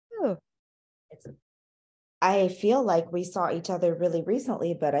I feel like we saw each other really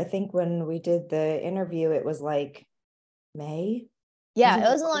recently, but I think when we did the interview, it was like May. Yeah,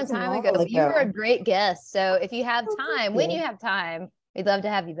 it was a It long was a time ago. while You were a ago. great guest. So if you have Oh, thank time, when you you. have time, we'd love to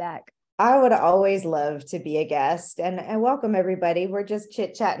have you back. I would always love to be a guest and welcome everybody. We're just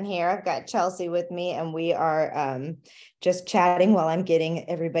chit chatting here. I've got Chelsea with me and we are just chatting while I'm getting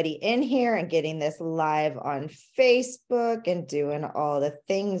everybody in here and getting this live on Facebook and doing all the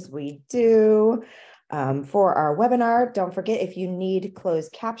things we do for our webinar. Don't forget, if you need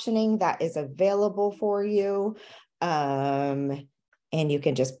closed captioning, that is available for you. And you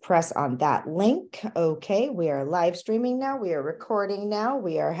can just press on that link. Okay, we are live streaming now. We are recording now.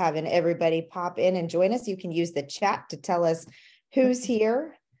 We are having everybody pop in and join us. You can use the chat to tell us who's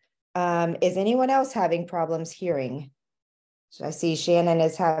here. Is anyone else having problems hearing? So I see Shannon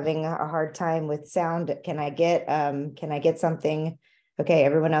is having a hard time with sound. Can I get something? Okay,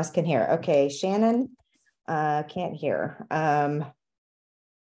 everyone else can hear. Okay, Shannon can't hear. All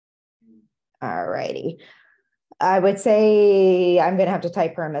righty. I would say I'm going to have to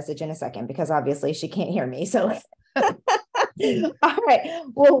type her a message in a second because obviously she can't hear me. So, all right.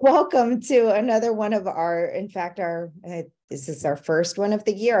 Well, welcome to another one of our, in fact, this is our first one of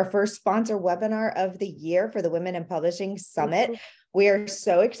the year, our first sponsor webinar of the year for the Women in Publishing Summit. We are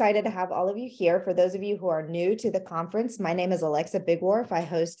so excited to have all of you here. For those of you who are new to the conference, my name is Alexa Bigwarf. I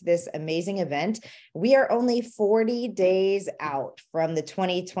host this amazing event. We are only 40 days out from the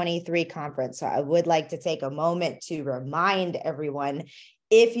 2023 conference. So I would like to take a moment to remind everyone,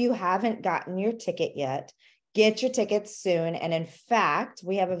 if you haven't gotten your ticket yet, get your tickets soon. And in fact,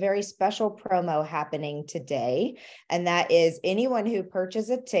 we have a very special promo happening today. And that is anyone who purchases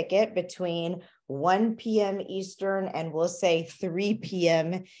a ticket between 1 p.m. Eastern and we'll say 3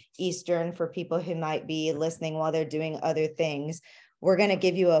 p.m. Eastern for people who might be listening while they're doing other things. We're going to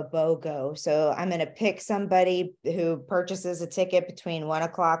give you a BOGO. So I'm going to pick somebody who purchases a ticket between 1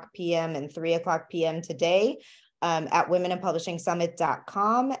 o'clock p.m. and 3 o'clock p.m. today. At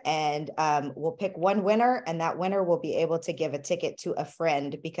womeninpublishingsummit.com, and we'll pick one winner, and that winner will be able to give a ticket to a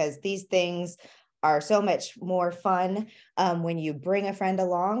friend, because these things are so much more fun when you bring a friend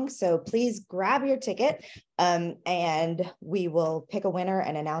along. So please grab your ticket, and we will pick a winner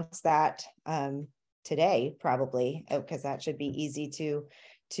and announce that today, probably, because that should be easy to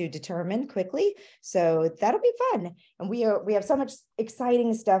determine quickly. So that'll be fun. And we have so much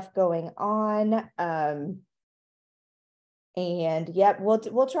exciting stuff going on. And yep,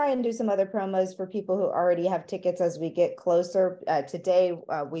 we'll try and do some other promos for people who already have tickets as we get closer. Today,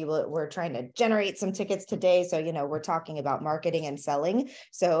 we're trying to generate some tickets today. So, we're talking about marketing and selling.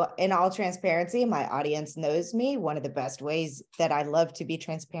 So in all transparency, my audience knows me. One of the best ways that I love to be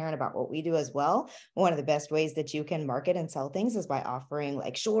transparent about what we do as well. One of the best ways that you can market and sell things is by offering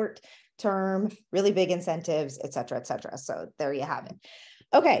like short term, really big incentives, et cetera, et cetera. So there you have it.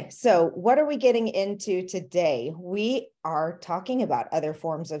 Okay, so what are we getting into today? We are talking about other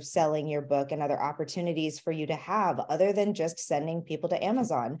forms of selling your book and other opportunities for you to have other than just sending people to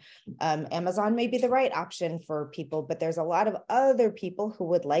Amazon. Amazon may be the right option for people, but there's a lot of other people who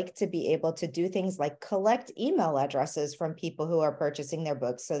would like to be able to do things like collect email addresses from people who are purchasing their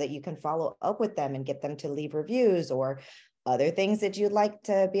books so that you can follow up with them and get them to leave reviews or other things that you'd like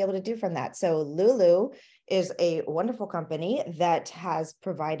to be able to do from that. So Lulu is a wonderful company that has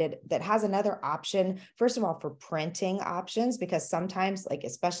another option, first of all, for printing options, because sometimes, like,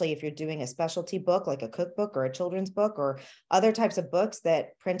 especially if you're doing a specialty book, like a cookbook or a children's book or other types of books,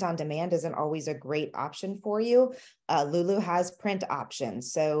 that print on demand isn't always a great option for you. Lulu has print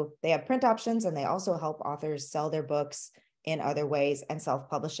options. So they have print options, and they also help authors sell their books in other ways and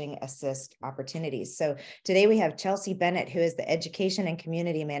self-publishing assist opportunities. So today we have Chelsea Bennett, who is the education and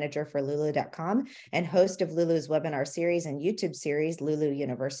community manager for Lulu.com and host of Lulu's webinar series and YouTube series, Lulu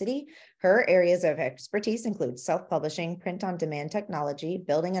University. Her areas of expertise include self-publishing, print-on-demand technology,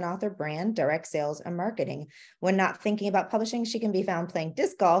 building an author brand, direct sales, and marketing. When not thinking about publishing, she can be found playing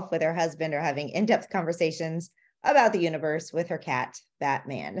disc golf with her husband or having in-depth conversations about the universe with her cat,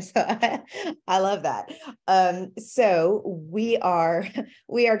 Batman. So I love that. So we are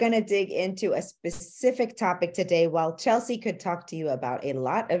going to dig into a specific topic today. While Chelsea could talk to you about a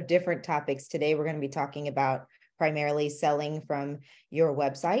lot of different topics today, we're going to be talking about primarily selling from your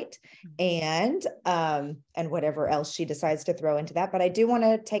website and whatever else she decides to throw into that. But I do want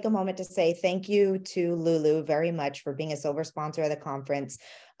to take a moment to say thank you to Lulu very much for being a silver sponsor of the conference.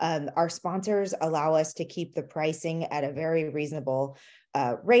 Our sponsors allow us to keep the pricing at a very reasonable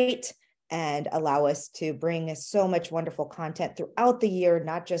rate and allow us to bring so much wonderful content throughout the year,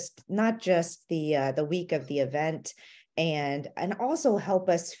 not just the week of the event, and also help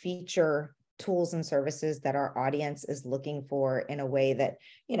us feature tools and services that our audience is looking for in a way that,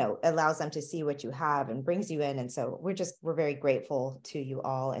 you know, allows them to see what you have and brings you in. And so we're very grateful to you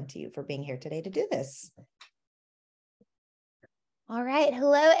all and to you for being here today to do this. All right.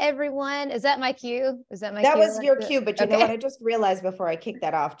 Hello, everyone. Is that my cue? Is that my That cue? was your cue, but you know what? I just realized before I kicked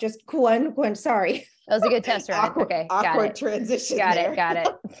that off, just one, sorry. That was a good test run. Okay. Awkward transition. Got there. it. Got it.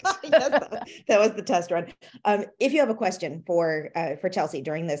 Yes, that was the test run. If you have a question for Chelsea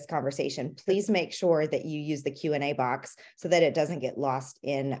during this conversation, please make sure that you use the Q&A box so that it doesn't get lost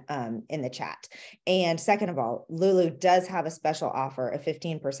in the chat. And second of all, Lulu does have a special offer, a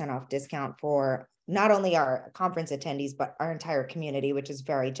 15% off discount for not only our conference attendees, but our entire community, which is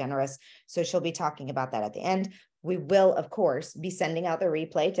very generous. So she'll be talking about that at the end. We will, of course, be sending out the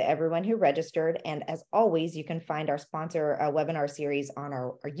replay to everyone who registered. And as always, you can find our sponsor webinar series on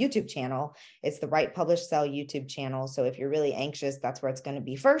our YouTube channel. It's the Write, Publish, Sell YouTube channel. So if you're really anxious, that's where it's going to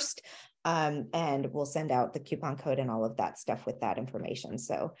be first. And we'll send out the coupon code and all of that stuff with that information.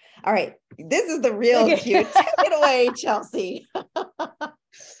 So, all right, this is the real cute. Take it away, Chelsea.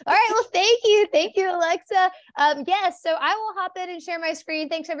 All right. Well, thank you. Thank you, Alexa. Yes. So I will hop in and share my screen.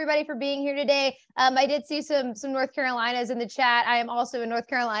 Thanks everybody for being here today. I did see some North Carolinas in the chat. I am also in North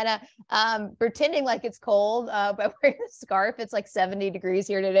Carolina, pretending like it's cold, by wearing a scarf. It's like 70 degrees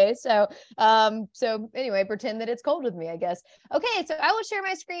here today. So, anyway, pretend that it's cold with me, I guess. Okay. So I will share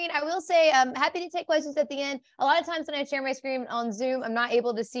my screen. I will say I'm happy to take questions at the end. A lot of times when I share my screen on Zoom, I'm not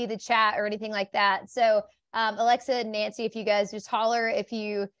able to see the chat or anything like that. So Alexa and Nancy, if you guys just holler if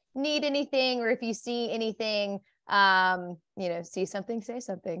you need anything or if you see anything, see something, say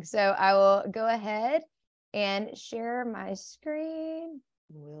something. So I will go ahead and share my screen.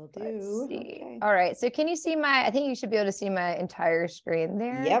 Will do. Okay. All right. So can you see I think you should be able to see my entire screen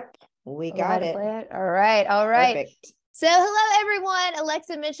there. Yep. We got it. All right. All right. Perfect. So hello, everyone.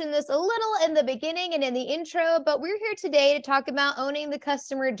 Alexa mentioned this a little in the beginning and in the intro, but we're here today to talk about owning the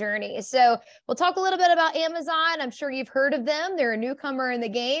customer journey. So we'll talk a little bit about Amazon. I'm sure you've heard of them. They're a newcomer in the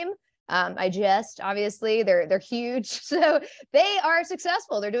game. Obviously they're huge. So they are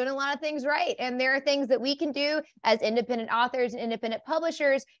successful. They're doing a lot of things right. And there are things that we can do as independent authors and independent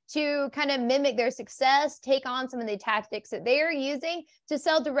publishers to kind of mimic their success, take on some of the tactics that they are using to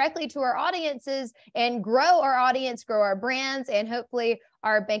sell directly to our audiences and grow our audience, grow our brands, and hopefully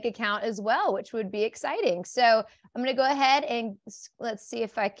our bank account as well, which would be exciting. So I'm going to go ahead and let's see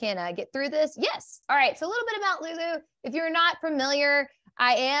if I can get through this. Yes. All right. So a little bit about Lulu. If you're not familiar,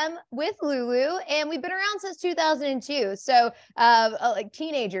 I am with Lulu and we've been around since 2002. So like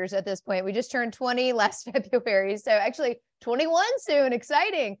teenagers at this point. We just turned 20 last February. So actually 21 soon.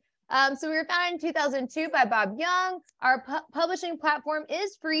 Exciting. So we were founded in 2002 by Bob Young. Our publishing platform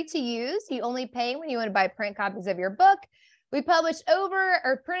is free to use. You only pay when you want to buy print copies of your book. We published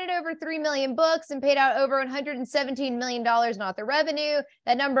printed over 3 million books and paid out over $117 million in author revenue.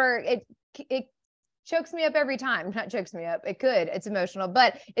 That number, it chokes me up every time. Not chokes me up. It could. It's emotional,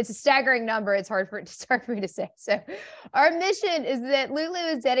 but it's a staggering number. It's hard for me to say. So our mission is that Lulu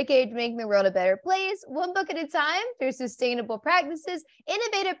is dedicated to making the world a better place, one book at a time, through sustainable practices,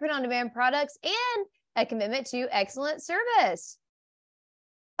 innovative print-on-demand products, and a commitment to excellent service.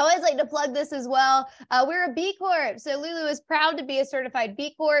 I always like to plug this as well. We're a B Corp. So Lulu is proud to be a certified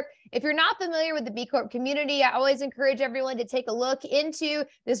B Corp. If you're not familiar with the B Corp community, I always encourage everyone to take a look into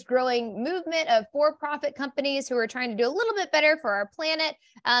this growing movement of for-profit companies who are trying to do a little bit better for our planet.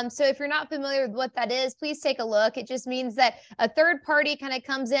 So if you're not familiar with what that is, please take a look. It just means that a third party kind of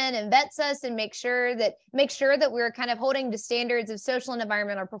comes in and vets us and make sure that we're kind of holding to standards of social and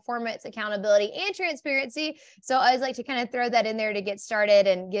environmental performance, accountability, and transparency. So I always like to kind of throw that in there to get started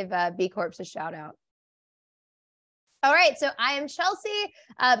and give B Corps a shout out. All right, so I am Chelsea,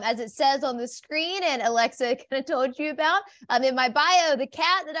 as it says on the screen, and Alexa kind of told you about. In my bio, the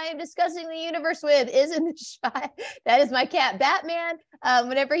cat that I am discussing the universe with is in the shot. That is my cat, Batman.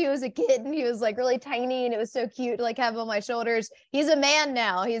 Whenever he was a kitten, he was like really tiny, and it was so cute to like have him on my shoulders. He's a man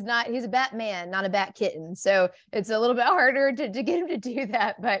now. He's a Batman, not a bat kitten. So it's a little bit harder to get him to do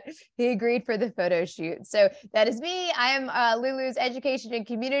that, but he agreed for the photo shoot. So that is me. I am Lulu's education and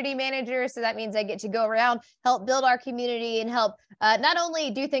community manager. So that means I get to go around, help build our community and help not only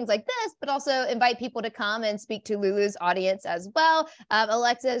do things like this, but also invite people to come and speak to Lulu's audience as well.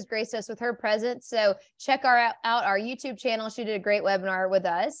 Alexa has graced us with her presence. So check out our YouTube channel. She did a great webinar with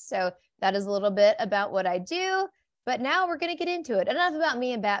us. So that is a little bit about what I do. But now we're going to get into it. Enough about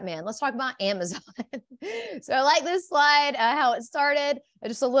me and Batman. Let's talk about Amazon. So I like this slide, how it started.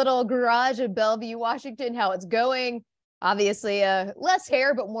 Just a little garage in Bellevue, Washington, how it's going. Obviously, less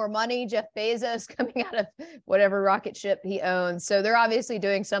hair, but more money. Jeff Bezos coming out of whatever rocket ship he owns. So they're obviously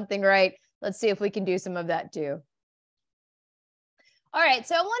doing something right. Let's see if we can do some of that too. All right,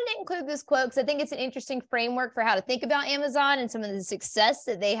 so I wanted to include this quote because I think it's an interesting framework for how to think about Amazon and some of the success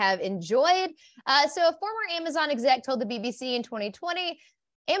that they have enjoyed. So a former Amazon exec told the BBC in 2020,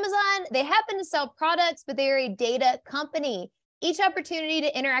 Amazon, they happen to sell products, but they are a data company. Each opportunity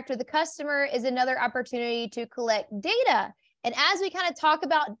to interact with the customer is another opportunity to collect data. And as we kind of talk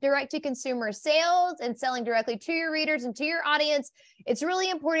about direct-to-consumer sales and selling directly to your readers and to your audience, it's really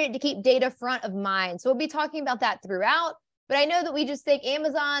important to keep data front of mind. So we'll be talking about that throughout. But I know that we just think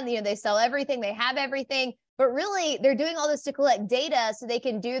Amazon, they sell everything, they have everything, but really they're doing all this to collect data so they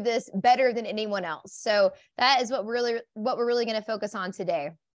can do this better than anyone else. So that is what we're really going to focus on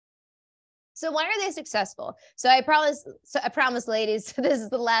today. So why are they successful? So I promise, ladies, this is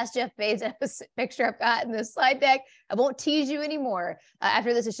the last Jeff Bezos picture I've got in this slide deck. I won't tease you anymore.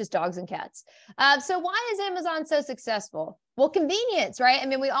 After this, it's just dogs and cats. So why is Amazon so successful? Well, convenience, right? I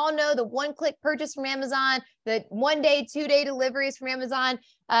mean, we all know the one-click purchase from Amazon, the 1-day, 2-day deliveries from Amazon.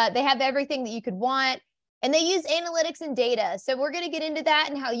 They have everything that you could want, and they use analytics and data. So we're going to get into that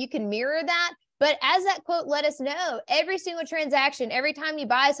and how you can mirror that. But as that quote let us know, every single transaction, every time you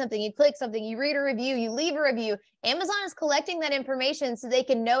buy something, you click something, you read a review, you leave a review, Amazon is collecting that information so they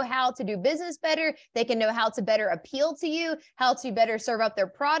can know how to do business better. They can know how to better appeal to you, how to better serve up their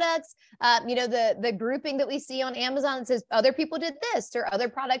products. The grouping that we see on Amazon that says other people did this or other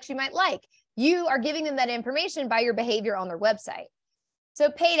products you might like. You are giving them that information by your behavior on their website. So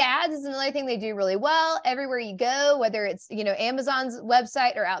paid ads is another thing they do really well. Everywhere you go, whether it's, Amazon's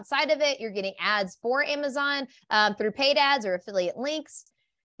website or outside of it, you're getting ads for Amazon through paid ads or affiliate links.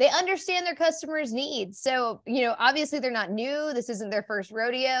 They understand their customers' needs. So, obviously they're not new. This isn't their first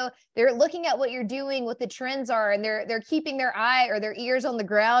rodeo. They're looking at what you're doing, what the trends are, and they're keeping their eye or their ears on the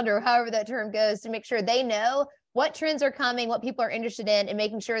ground, or however that term goes, to make sure they know what trends are coming, what people are interested in, and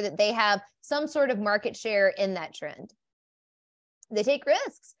making sure that they have some sort of market share in that trend. They take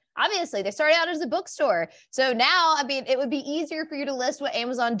risks. Obviously, they started out as a bookstore. So now, it would be easier for you to list what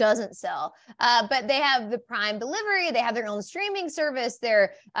Amazon doesn't sell. But they have the Prime delivery. They have their own streaming service.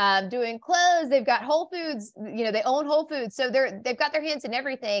 They're doing clothes. They've got Whole Foods. They own Whole Foods. So they've got their hands in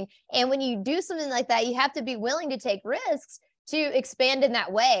everything. And when you do something like that, you have to be willing to take risks to expand in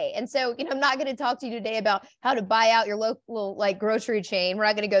that way. And so, I'm not going to talk to you today about how to buy out your local grocery chain. We're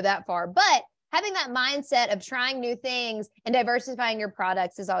not going to go that far. But having that mindset of trying new things and diversifying your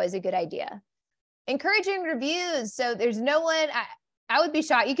products is always a good idea. Encouraging reviews. So there's no one, I would be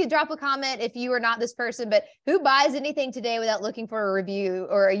shocked. You could drop a comment if you are not this person, but who buys anything today without looking for a review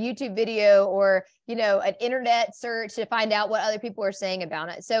or a YouTube video or, an internet search to find out what other people are saying about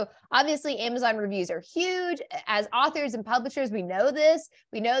it? So obviously Amazon reviews are huge. As authors and publishers, we know this.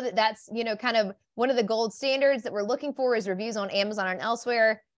 We know that that's, kind of one of the gold standards that we're looking for is reviews on Amazon and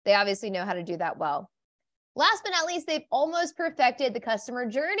elsewhere. They obviously know how to do that well. Last but not least, they've almost perfected the customer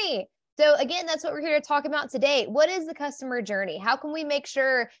journey. So again, that's what we're here to talk about today. What is the customer journey? How can we make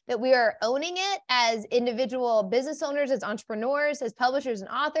sure that we are owning it as individual business owners, as entrepreneurs, as publishers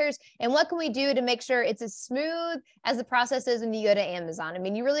and authors? And what can we do to make sure it's as smooth as the process is when you go to Amazon?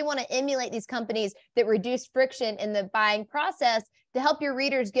 You really want to emulate these companies that reduce friction in the buying process to help your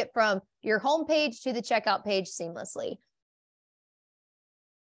readers get from your homepage to the checkout page seamlessly.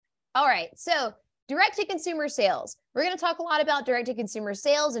 All right, so direct-to-consumer sales. We're going to talk a lot about direct-to-consumer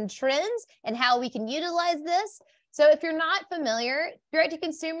sales and trends and how we can utilize this. So if you're not familiar,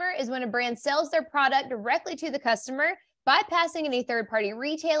 direct-to-consumer is when a brand sells their product directly to the customer, bypassing any third-party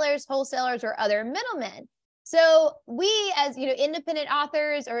retailers, wholesalers, or other middlemen. So we, as independent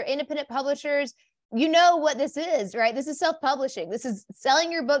authors or independent publishers, what this is, right? This is self-publishing. This is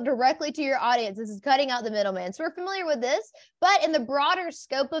selling your book directly to your audience. This is cutting out the middleman. So we're familiar with this, but in the broader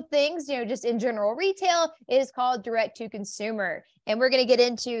scope of things, just in general retail, it is called direct-to-consumer. And we're going to get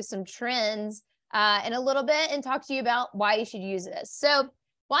into some trends in a little bit and talk to you about why you should use this. So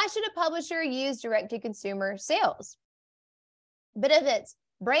why should a publisher use direct-to-consumer sales? Benefits: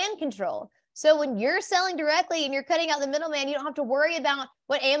 brand control. So when you're selling directly and you're cutting out the middleman, you don't have to worry about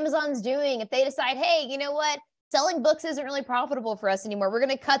what Amazon's doing. If they decide, hey, you know what, selling books isn't really profitable for us anymore, we're going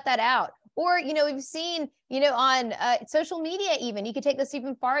to cut that out. Or, we've seen, on social media even, you could take this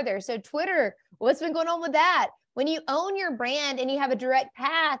even farther. So Twitter, what's been going on with that? When you own your brand and you have a direct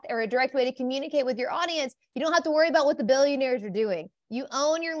path or a direct way to communicate with your audience, you don't have to worry about what the billionaires are doing. You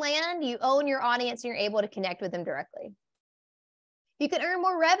own your land, you own your audience, and you're able to connect with them directly. You can earn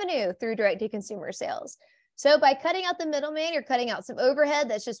more revenue through direct-to-consumer sales. So by cutting out the middleman, you're cutting out some overhead.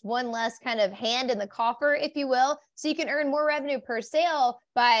 That's just one less kind of hand in the coffer, if you will. So you can earn more revenue per sale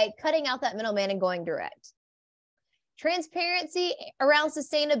by cutting out that middleman and going direct. transparency around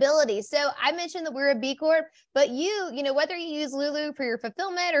sustainability. So I mentioned that we're a B Corp, but you know, whether you use Lulu for your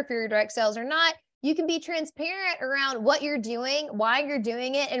fulfillment or for your direct sales or not, you can be transparent around what you're doing, why you're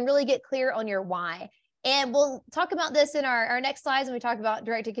doing it, and really get clear on your why. And we'll talk about this in our next slides when we talk about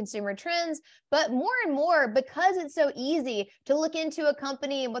direct-to-consumer trends. But more and more, because it's so easy to look into a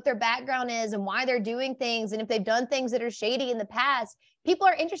company and what their background is and why they're doing things, and if they've done things that are shady in the past, people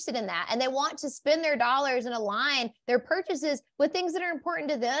are interested in that. And they want to spend their dollars and align their purchases with things that are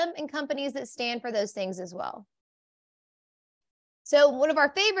important to them and companies that stand for those things as well. So one of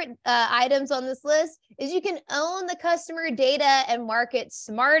our favorite items on this list is you can own the customer data and market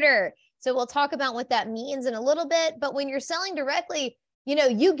smarter. So we'll talk about what that means in a little bit, but when you're selling directly, you know,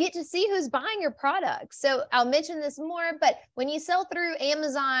 you get to see who's buying your product. So I'll mention this more, but when you sell through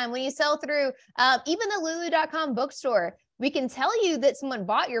Amazon, when you sell through even the Lulu.com bookstore, we can tell you that someone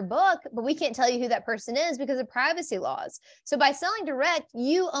bought your book, but we can't tell you who that person is because of privacy laws. So by selling direct,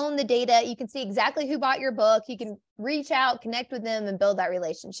 you own the data. You can see exactly who bought your book. You can reach out, connect with them, and build that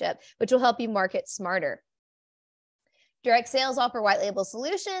relationship, which will help you market smarter. Direct sales offer white label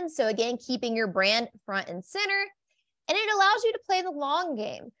solutions. So again, keeping your brand front and center, and it allows you to play the long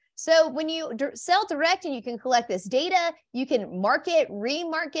game. So when you sell direct and you can collect this data, you can market,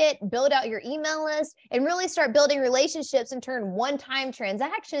 remarket, build out your email list, and really start building relationships and turn one-time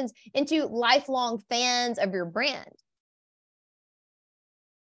transactions into lifelong fans of your brand.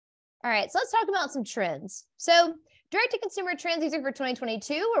 All right, so let's talk about some trends. So direct-to-consumer trends, these are for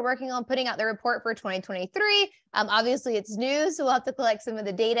 2022. We're working on putting out the report for 2023. Obviously, it's new, so we'll have to collect some of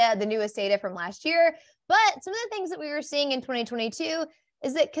the data, the newest data from last year. But some of the things that we were seeing in 2022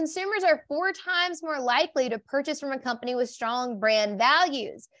 is that consumers are 4 times more likely to purchase from a company with strong brand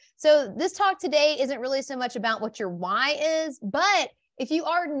values. So this talk today isn't really so much about what your why is, but if you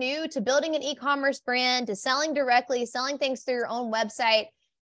are new to building an e-commerce brand, to selling directly, selling things through your own website,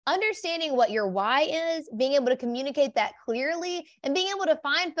 understanding what your why is, being able to communicate that clearly, and being able to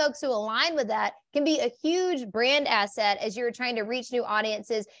find folks who align with that can be a huge brand asset as you're trying to reach new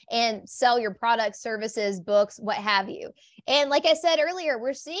audiences and sell your products, services, books, what have you. And like I said earlier,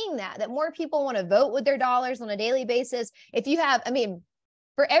 we're seeing that more people want to vote with their dollars on a daily basis. If you have, I mean,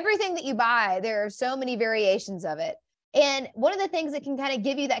 for everything that you buy, there are so many variations of it. And one of the things that can kind of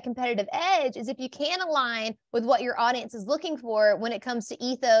give you that competitive edge is if you can align with what your audience is looking for when it comes to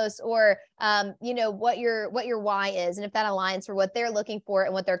ethos or, you know, what your why is, and if that aligns for what they're looking for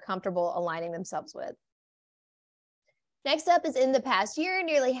and what they're comfortable aligning themselves with. Next up is in the past year,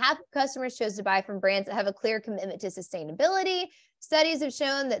 nearly half of customers chose to buy from brands that have a clear commitment to sustainability. Studies have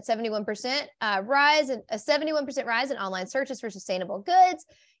shown that 71% rise in a 71% rise in online searches for sustainable goods.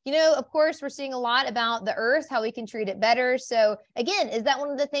 You know, of course, we're seeing a lot about the earth, how we can treat it better. So again, is that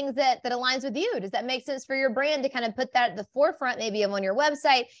one of the things that aligns with you? Does that make sense for your brand to kind of put that at the forefront, maybe on your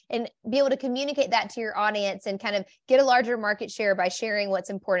website, and be able to communicate that to your audience and kind of get a larger market share by sharing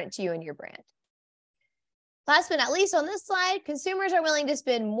what's important to you and your brand? Last but not least on this slide, consumers are willing to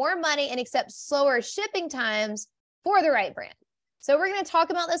spend more money and accept slower shipping times for the right brand. So we're going to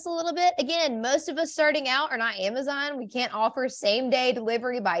talk about this a little bit. Again, most of us starting out are not Amazon. We can't offer same-day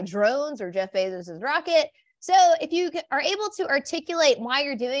delivery by drones or Jeff Bezos's rocket. So if you are able to articulate why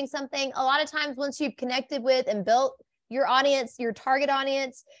you're doing something, a lot of times once you've connected with and built your audience, your target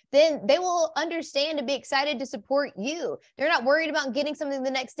audience, then they will understand and be excited to support you. They're not worried about getting something the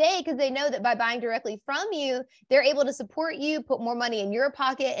next day because they know that by buying directly from you, they're able to support you, put more money in your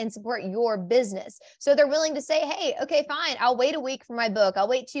pocket, and support your business. So they're willing to say, hey, okay, fine, I'll wait a week for my book. I'll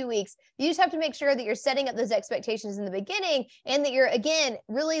wait 2 weeks. You just have to make sure that you're setting up those expectations in the beginning and that you're, again,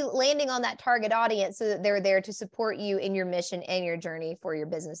 really landing on that target audience so that they're there to support you in your mission and your journey for your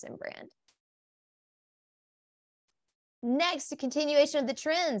business and brand. Next, a continuation of the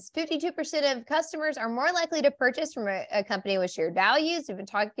trends. 52% of customers are more likely to purchase from a company with shared values. We've been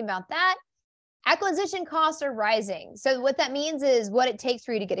talking about that. Acquisition costs are rising. So what that means is what it takes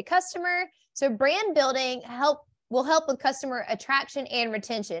for you to get a customer. So brand building will help with customer attraction and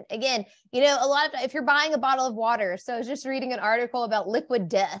retention. Again, you know, a lot of, if you're buying a bottle of water, so I was just reading an article about Liquid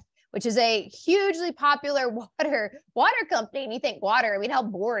Death, which is a hugely popular water company. And you think water, I mean, how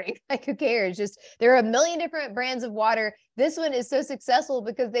boring, like who cares? Just there are a million different brands of water. This one is so successful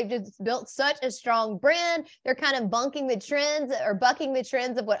because they've just built such a strong brand. They're kind of bucking the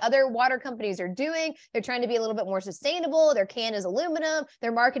trends of what other water companies are doing. They're trying to be a little bit more sustainable. Their can is aluminum.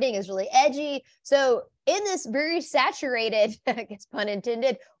 Their marketing is really edgy. So in this very saturated, I guess pun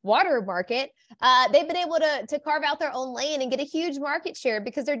intended, water market, they've been able to carve out their own lane and get a huge market share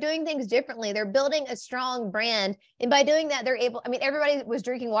because they're doing things differently. They're building a strong brand. And by doing that, they're able, I mean, everybody was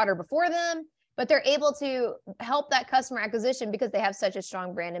drinking water before them, but they're able to help that customer acquisition because they have such a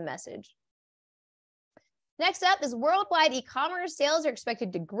strong brand and message. Next up is worldwide e-commerce sales are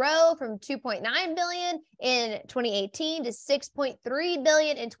expected to grow from 2.9 billion in 2018 to 6.3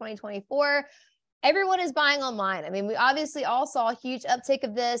 billion in 2024. Everyone is buying online. I mean, we obviously all saw a huge uptick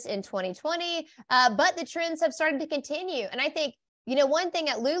of this in 2020, but the trends have started to continue. And I think, you know, one thing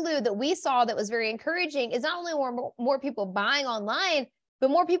at Lulu that we saw that was very encouraging is not only more people buying online, but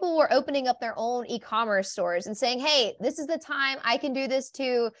more people were opening up their own e-commerce stores and saying, hey, this is the time I can do this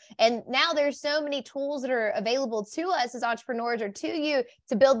too. And now there's so many tools that are available to us as entrepreneurs or to you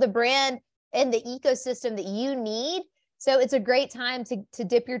to build the brand and the ecosystem that you need. So it's a great time to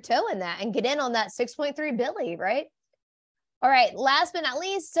dip your toe in that and get in on that 6.3 billion, right? All right, last but not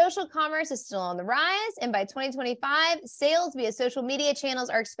least, social commerce is still on the rise. And by 2025, sales via social media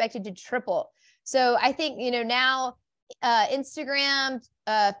channels are expected to triple. So I think, you know, now Instagram,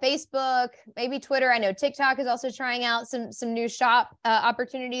 Facebook, maybe Twitter. I know TikTok is also trying out some new shop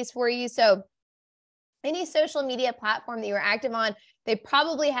opportunities for you. So any social media platform that you're active on, they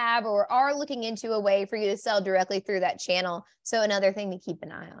probably have or are looking into a way for you to sell directly through that channel. So another thing to keep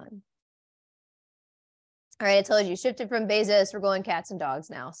an eye on. All right, I told you, shifted from Bezos, we're going cats and dogs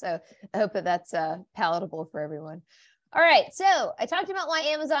now. So I hope that that's palatable for everyone. All right, so I talked about why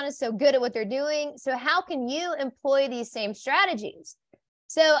Amazon is so good at what they're doing. So how can you employ these same strategies?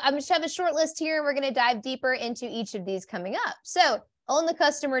 So I'm just have a short list here, and we're going to dive deeper into each of these coming up. So own the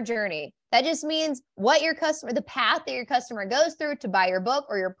customer journey. That just means what your customer, the path that your customer goes through to buy your book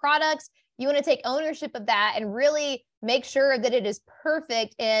or your products. You want to take ownership of that and really make sure that it is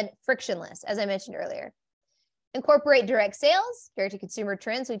perfect and frictionless, as I mentioned earlier. Incorporate direct sales, direct to consumer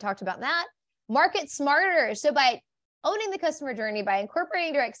trends. We talked about that. Market smarter. So by owning the customer journey, by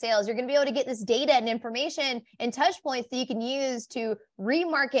incorporating direct sales, you're going to be able to get this data and information and touch points that you can use to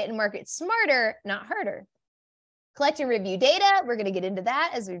remarket and market smarter, not harder. Collect and review data. We're going to get into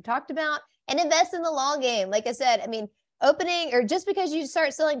that as we've talked about, and invest in the long game. Like I said, I mean, opening or just because you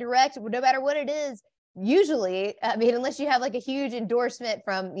start selling direct, no matter what it is, usually, I mean, unless you have like a huge endorsement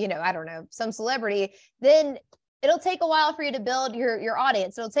from, you know, I don't know, some celebrity, then it'll take a while for you to build your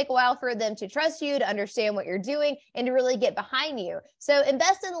audience. It'll take a while for them to trust you, to understand what you're doing, and to really get behind you. So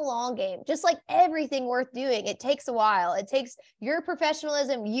invest in the long game. Just like everything worth doing, it takes a while. It takes your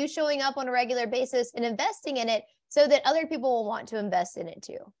professionalism, you showing up on a regular basis and investing in it so that other people will want to invest in it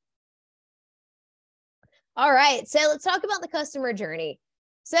too. All right, so let's talk about the customer journey.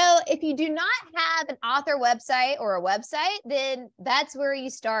 So if you do not have an author website or a website, then that's where you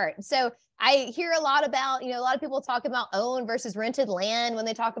start. So I hear a lot about, you know, a lot of people talk about owned versus rented land when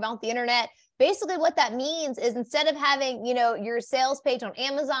they talk about the internet. Basically what that means is instead of having, you know, your sales page on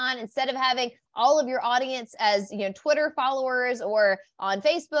Amazon, instead of having all of your audience as, you know, Twitter followers or on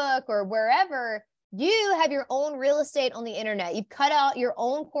Facebook or wherever, you have your own real estate on the internet. You've cut out your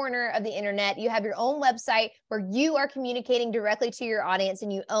own corner of the internet. You have your own website where you are communicating directly to your audience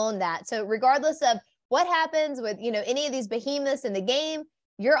and you own that. So regardless of what happens with, you know, any of these behemoths in the game,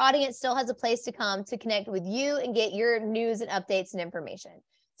 your audience still has a place to come to connect with you and get your news and updates and information.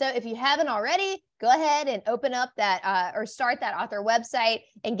 So if you haven't already, go ahead and open up that or start that author website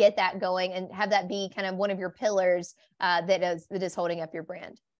and get that going and have that be kind of one of your pillars that is holding up your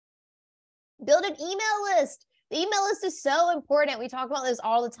brand. Build an email list. The email list is so important. We talk about this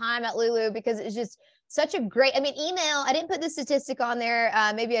all the time at Lulu because it's just such a great, I mean, email, I didn't put the statistic on there.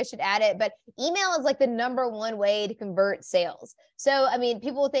 Maybe I should add it, but email is like the #1 way to convert sales. So, I mean,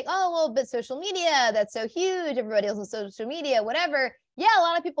 people will think, oh, well, but social media, that's so huge. Everybody else on social media, whatever. Yeah, a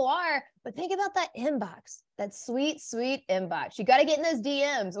lot of people are, but think about that inbox, that sweet, sweet inbox. You got to get in those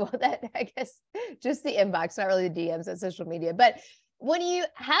DMs. Well, that, I guess, just the inbox, not really the DMs on social media, but when you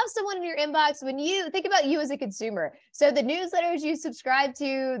have someone in your inbox, when you think about you as a consumer, so the newsletters you subscribe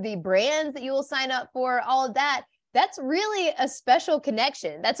to, the brands that you will sign up for, all of that, that's really a special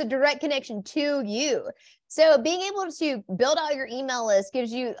connection. That's a direct connection to you. So being able to build out your email list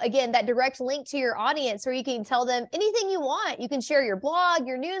gives you, again, that direct link to your audience where you can tell them anything you want. You can share your blog,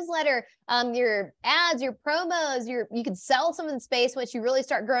 your newsletter, your ads, your promos, you can sell some of the space once you really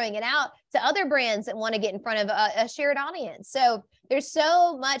start growing it out to other brands that want to get in front of a shared audience. So there's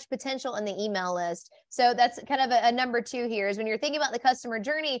so much potential in the email list. So that's kind of a #2 here is when you're thinking about the customer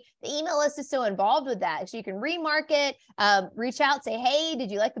journey, the email list is so involved with that. So you can remarket, reach out, say, hey,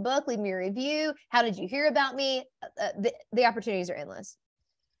 did you like the book? Leave me a review. How did you hear about me? The opportunities are endless.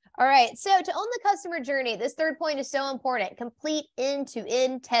 All right. So to own the customer journey, this third point is so important. Complete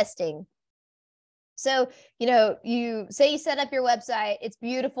end-to-end testing. So, you say you set up your website, it's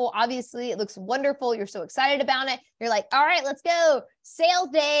beautiful. Obviously, it looks wonderful. You're so excited about it. You're like, all right, let's go. Sales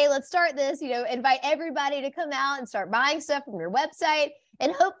day. Let's start this, invite everybody to come out and start buying stuff from your website.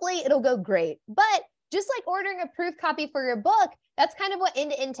 And hopefully it'll go great. But just like ordering a proof copy for your book, that's kind of what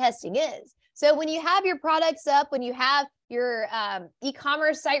end-to-end testing is. So when you have your products up, when you have your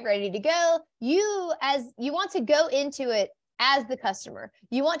e-commerce site ready to go, you want to go into it as the customer.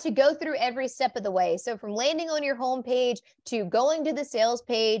 You want to go through every step of the way. So from landing on your homepage to going to the sales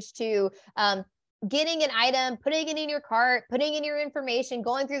page to getting an item, putting it in your cart, putting in your information,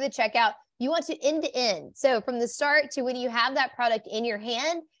 going through the checkout, you want to end to end. So from the start to when you have that product in your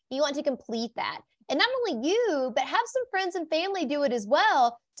hand, you want to complete that. And not only you, but have some friends and family do it as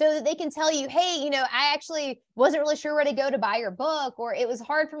well, so that they can tell you, hey, I actually wasn't really sure where to go to buy your book, or it was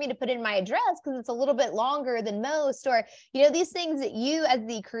hard for me to put in my address because it's a little bit longer than most, or, these things that you as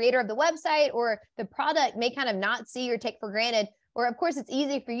the creator of the website or the product may kind of not see or take for granted. Or of course, it's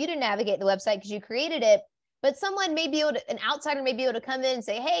easy for you to navigate the website because you created it. But someone may be able to, an outsider may be able to come in and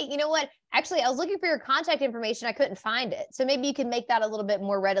say, hey, you know what? Actually, I was looking for your contact information. I couldn't find it. So maybe you can make that a little bit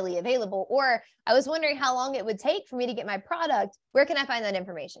more readily available. Or I was wondering how long it would take for me to get my product. Where can I find that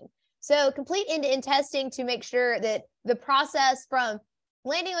information? So complete end-to-end testing to make sure that the process from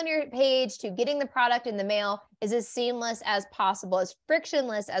landing on your page to getting the product in the mail is as seamless as possible, as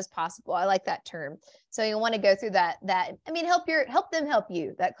frictionless as possible. I like that term. So you want to go through that, help them help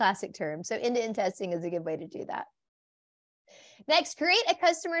you, that classic term. So end-to-end testing is a good way to do that. Next, create a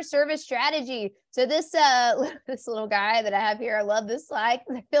customer service strategy. So this little guy that I have here, I love this slide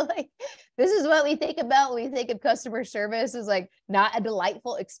because I feel like this is what we think about when we think of customer service, is like not a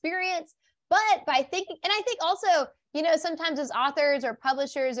delightful experience. But by thinking, and I think also, sometimes as authors or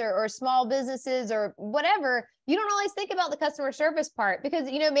publishers or small businesses or whatever, you don't always think about the customer service part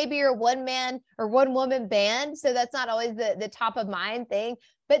because, maybe you're a one man or one woman band. So that's not always the top of mind thing,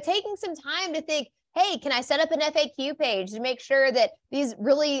 but taking some time to think, hey, can I set up an FAQ page to make sure that these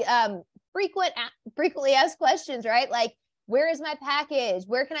really frequently asked questions, right? Like, where is my package?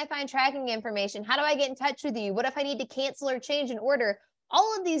 Where can I find tracking information? How do I get in touch with you? What if I need to cancel or change an order?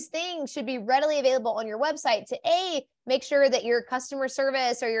 All of these things should be readily available on your website to A, make sure that your customer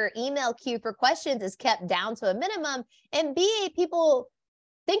service or your email queue for questions is kept down to a minimum, and B, people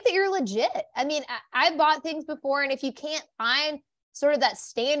think that you're legit. I mean, I've bought things before, and if you can't find sort of that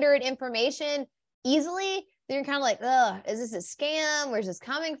standard information easily, then you're kind of like, ugh, is this a scam? Where's this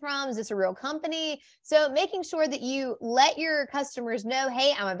coming from? Is this a real company? So making sure that you let your customers know,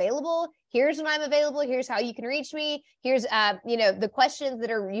 hey, I'm available. Here's when I'm available. Here's how you can reach me. Here's, the questions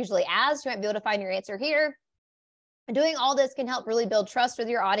that are usually asked. You might be able to find your answer here. Doing all this can help really build trust with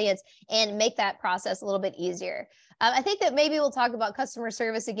your audience and make that process a little bit easier. I think that maybe we'll talk about customer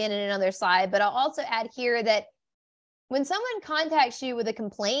service again in another slide, but I'll also add here that when someone contacts you with a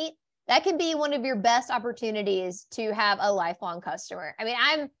complaint, that can be one of your best opportunities to have a lifelong customer. I mean,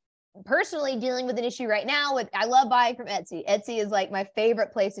 I'm personally dealing with an issue right now I love buying from Etsy. Etsy is like my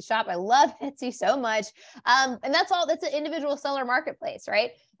favorite place to shop. I love Etsy so much. And that's an individual seller marketplace,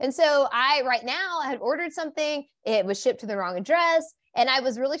 right? And so right now I had ordered something, it was shipped to the wrong address. And I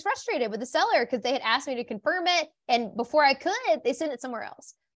was really frustrated with the seller because they had asked me to confirm it. And before I could, they sent it somewhere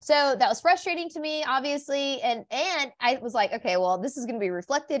else. So that was frustrating to me, obviously. And I was like, okay, well, this is going to be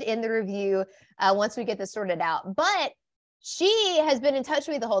reflected in the review once we get this sorted out. But she has been in touch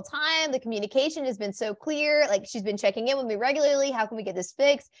with me the whole time. The communication has been so clear. Like, she's been checking in with me regularly. How can we get this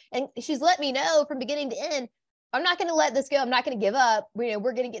fixed? And she's let me know from beginning to end, I'm not going to let this go. I'm not going to give up. We're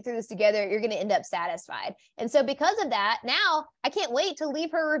going to get through this together. You're going to end up satisfied. And so because of that, now I can't wait to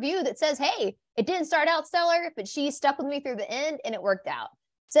leave her a review that says, hey, it didn't start out stellar, but she stuck with me through the end and it worked out.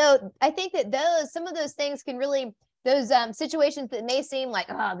 So I think that some of those things can really, those situations that may seem like,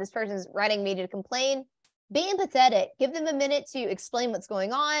 oh, this person's writing me to complain, be empathetic, give them a minute to explain what's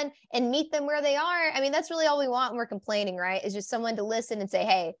going on and meet them where they are. I mean, that's really all we want when we're complaining, right? Is just someone to listen and say,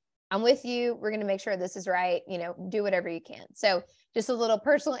 hey, I'm with you. We're going to make sure this is right. Do whatever you can. So just a little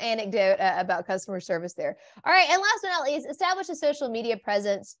personal anecdote about customer service there. All right. And last but not least, establish a social media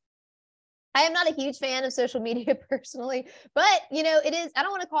presence. I am not a huge fan of social media personally, but it is, I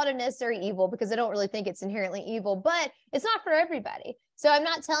don't want to call it a necessary evil because I don't really think it's inherently evil, but it's not for everybody. So I'm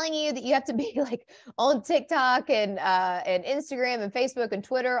not telling you that you have to be like on TikTok and Instagram and Facebook and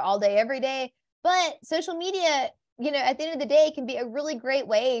Twitter all day, every day, but social media, at the end of the day, can be a really great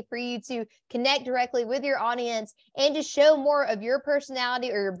way for you to connect directly with your audience and just show more of your personality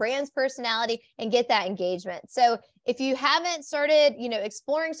or your brand's personality and get that engagement. So if you haven't started,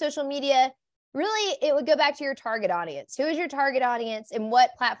 exploring social media, Really, it would go back to your target audience. Who is your target audience and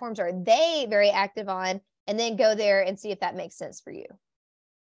what platforms are they very active on? And then go there and see if that makes sense for you.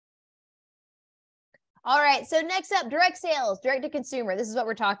 All right, so next up, direct sales, direct to consumer. This is what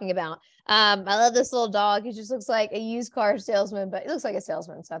we're talking about. I love this little dog. He just looks like a used car salesman, but it looks like a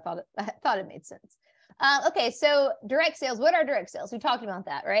salesman. So I thought it made sense. Okay, so direct sales. What are direct sales? We talked about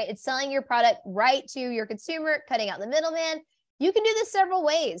that, right? It's selling your product right to your consumer, cutting out the middleman. You can do this several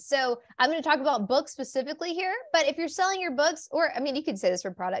ways. So I'm going to talk about books specifically here, but if you're selling your books, or I mean, you could say this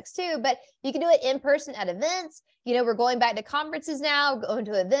for products too, but you can do it in person at events. You know, we're going back to conferences now, going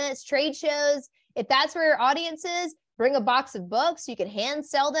to events, trade shows. If that's where your audience is, bring a box of books. You can hand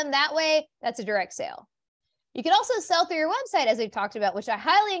sell them that way. That's a direct sale. You can also sell through your website, as we've talked about, which I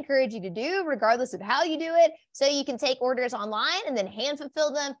highly encourage you to do, regardless of how you do it. So you can take orders online and then hand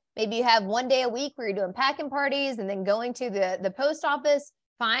fulfill them. Maybe you have one day a week where you're doing packing parties and then going to the post office.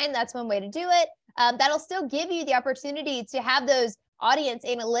 Fine, that's one way to do it. That'll still give you the opportunity to have those audience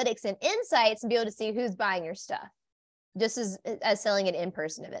analytics and insights and be able to see who's buying your stuff, just as selling at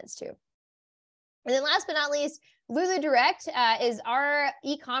in-person events too. And then last but not least, Lulu Direct is our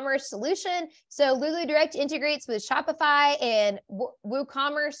e-commerce solution. So Lulu Direct integrates with Shopify and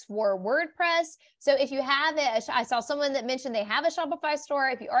WooCommerce for WordPress. So if you have I saw someone that mentioned they have a Shopify store.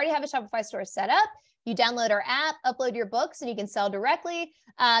 If you already have a Shopify store set up, you download our app, upload your books, and you can sell directly.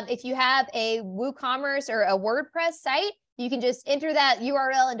 If you have a WooCommerce or a WordPress site, you can just enter that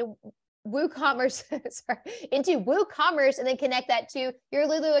URL into WooCommerce, into WooCommerce, and then connect that to your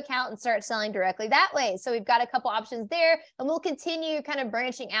Lulu account and start selling directly that way. So we've got a couple options there, and we'll continue kind of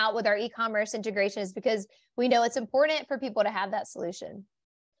branching out with our e-commerce integrations because we know it's important for people to have that solution.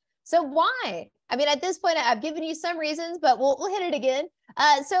 So why? I mean, at this point, I've given you some reasons, but we'll hit it again.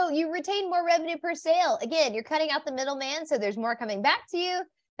 So you retain more revenue per sale. Again, you're cutting out the middleman, so there's more coming back to you.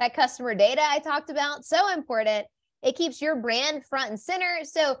 That customer data I talked about, so important. It keeps your brand front and center.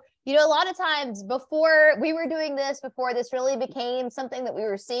 So you know, a lot of times before we were doing this, before this really became something that we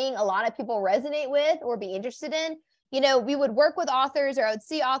were seeing a lot of people resonate with or be interested in, you know, we would work with authors, or I would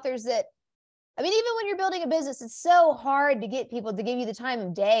see authors that, I mean, even when you're building a business, it's so hard to get people to give you the time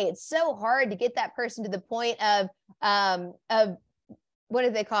of day. It's so hard to get that person to the point of what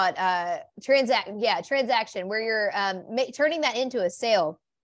do they call it? Transaction, where you're turning that into a sale.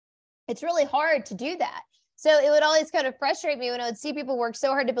 It's really hard to do that. So it would always kind of frustrate me when I would see people work so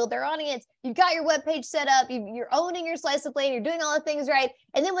hard to build their audience. You've got your webpage set up, you're owning your slice of land, you're doing all the things right.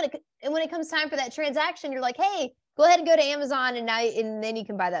 And then when it comes time for that transaction, you're like, hey, go ahead and go to Amazon and then you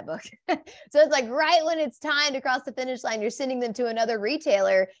can buy that book. So it's like right when it's time to cross the finish line, you're sending them to another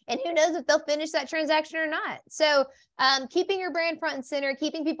retailer, and who knows if they'll finish that transaction or not. So keeping your brand front and center,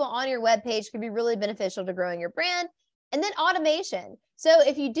 keeping people on your webpage can be really beneficial to growing your brand. And then automation. So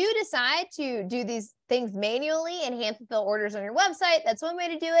if you do decide to do these things manually and hand fulfill orders on your website, that's one way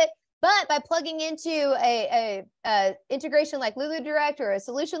to do it. But by plugging into a integration like Lulu Direct or a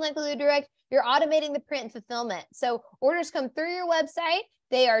solution like Lulu Direct, you're automating the print and fulfillment. So orders come through your website,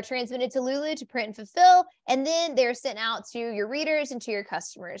 they are transmitted to Lulu to print and fulfill, and then they're sent out to your readers and to your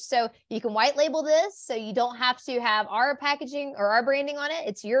customers. So you can white label this, so you don't have to have our packaging or our branding on it.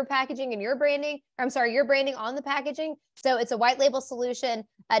 It's your packaging and your branding, your branding on the packaging. So it's a white label solution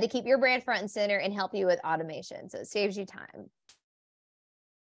to keep your brand front and center and help you with automation. So it saves you time.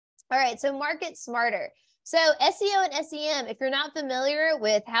 All right, so market smarter. So SEO and SEM, if you're not familiar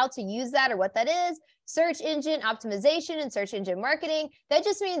with how to use that or what that is, search engine optimization and search engine marketing, that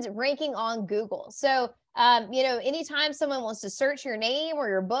just means ranking on Google. So, you know, anytime someone wants to search your name or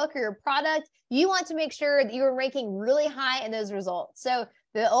your book or your product, you want to make sure that you're ranking really high in those results. So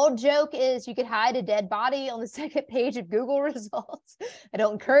the old joke is you could hide a dead body on the second page of Google results. I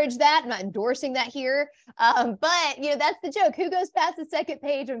don't encourage that. I'm not endorsing that here. But, you know, that's the joke. Who goes past the second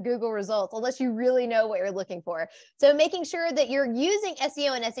page of Google results unless you really know what you're looking for? So making sure that you're using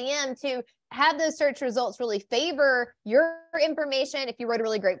SEO and SEM to have those search results really favor your information. If you wrote a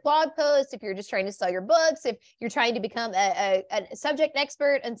really great blog post, if you're just trying to sell your books, if you're trying to become a subject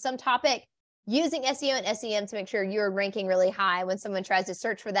expert in some topic, using SEO and SEM to make sure you're ranking really high when someone tries to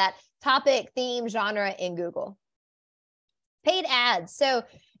search for that topic, theme, genre in Google. Paid ads. So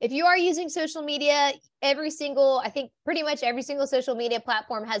if you are using social media, I think pretty much every single social media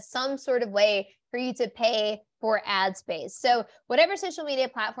platform has some sort of way for you to pay for ad space. So whatever social media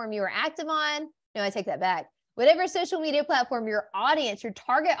platform you are active on, no, I take that back. Whatever social media platform your audience, your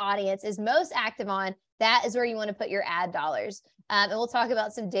target audience is most active on, that is where you want to put your ad dollars. And we'll talk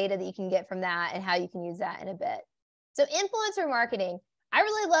about some data that you can get from that and how you can use that in a bit. So influencer marketing. I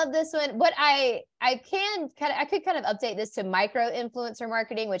really love this one. What I could kind of update this to micro influencer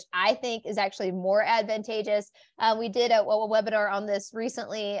marketing, which I think is actually more advantageous. We did a webinar on this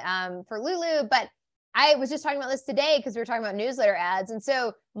recently for Lulu, but I was just talking about this today because we were talking about newsletter ads. And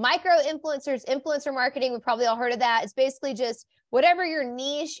so micro influencers, influencer marketing, we've probably all heard of that. It's basically just whatever your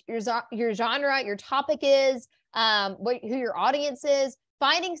niche, your genre, your topic is, who your audience is,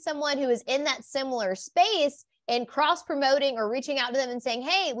 finding someone who is in that similar space and cross-promoting or reaching out to them and saying,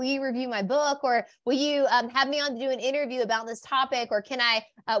 hey, will you review my book? Or will you have me on to do an interview about this topic? Or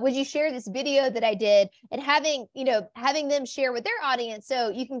would you share this video that I did? And having them share with their audience so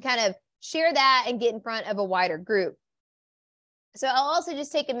you can kind of share that and get in front of a wider group. So I'll also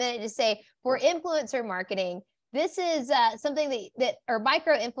just take a minute to say for influencer marketing, this is something or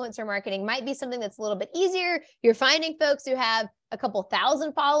micro influencer marketing might be something that's a little bit easier. You're finding folks who have a couple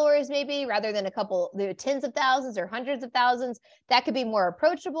thousand followers maybe rather than tens of thousands or hundreds of thousands. That could be more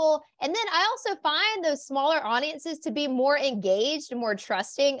approachable. And then I also find those smaller audiences to be more engaged and more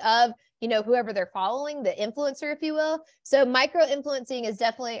trusting of whoever they're following, the influencer, if you will. So micro influencers is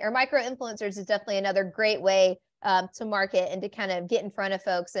definitely another great way to market and to kind of get in front of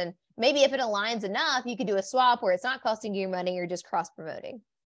folks. And maybe if it aligns enough, you could do a swap where it's not costing you money, you're just cross promoting.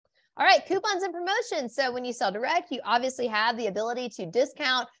 All right, coupons and promotions. So when you sell direct, you obviously have the ability to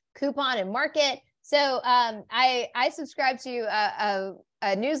discount, coupon, and market. So I subscribe to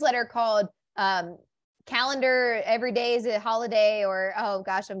a newsletter called Calendar. Every day is a holiday, or oh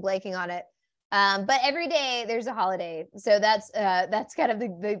gosh, I'm blanking on it. But every day there's a holiday. So that's kind of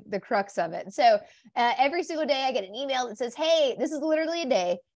the crux of it. So every single day I get an email that says, hey, this is literally a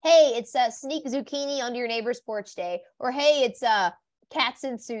day. Hey, it's sneak zucchini onto your neighbor's porch day. Or hey, it's cats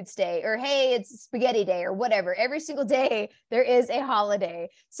in suits day, or hey, it's spaghetti day, or whatever. Every single day there is a holiday.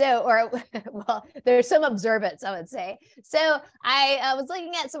 So, well, there's some observance, I would say. So I was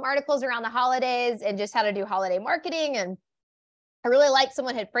looking at some articles around the holidays and just how to do holiday marketing. And I really like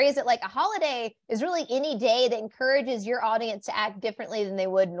someone had phrased it like a holiday is really any day that encourages your audience to act differently than they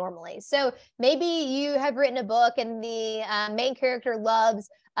would normally. So maybe you have written a book and the main character loves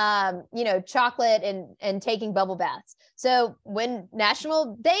chocolate and taking bubble baths. So when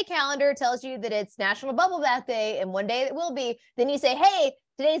National Day Calendar tells you that it's National Bubble Bath Day and one day it will be, then you say, hey,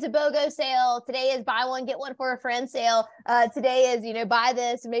 today's a BOGO sale. Today is buy one, get one for a friend sale. Today is, buy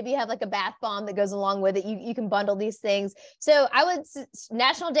this, and maybe you have like a bath bomb that goes along with it. You can bundle these things. So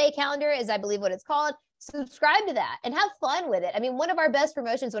National Day Calendar is, I believe, what it's called. Subscribe to that and have fun with it. I mean, one of our best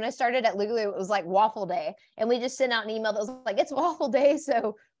promotions when I started at Lulu, it was like waffle day. And we just sent out an email that was like, it's waffle day.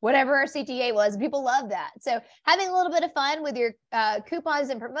 So whatever our CTA was, people love that. So having a little bit of fun with your coupons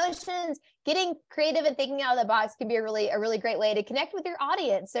and promotions, getting creative and thinking out of the box can be a really great way to connect with your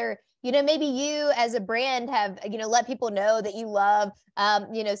audience. Or, maybe you as a brand have, let people know that you love,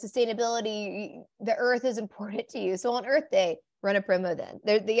 sustainability. The earth is important to you. So on Earth Day, run a promo then.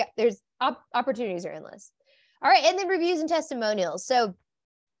 There's opportunities are endless. All right, and then reviews and testimonials. So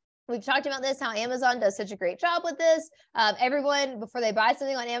we've talked about this, how Amazon does such a great job with this. Everyone, before they buy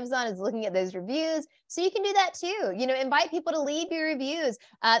something on Amazon, is looking at those reviews. So you can do that too. Invite people to leave your reviews.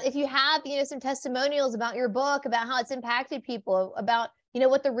 If you have, some testimonials about your book, about how it's impacted people, about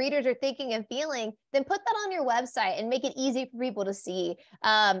what the readers are thinking and feeling, then put that on your website and make it easy for people to see.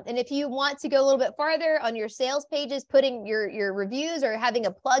 And if you want to go a little bit farther on your sales pages, putting your reviews or having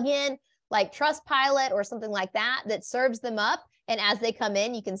a plugin like Trustpilot or something like that serves them up. And as they come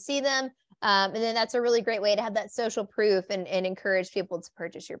in, you can see them. And then that's a really great way to have that social proof and encourage people to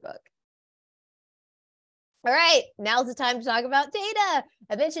purchase your book. All right, now's the time to talk about data.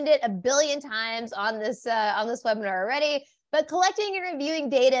 I mentioned it a billion times on this webinar already. But collecting and reviewing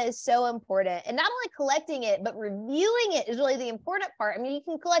data is so important. And not only collecting it, but reviewing it is really the important part. I mean, you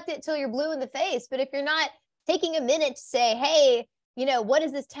can collect it till you're blue in the face, but if you're not taking a minute to say, hey, what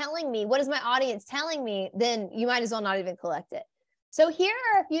is this telling me? What is my audience telling me? Then you might as well not even collect it. So here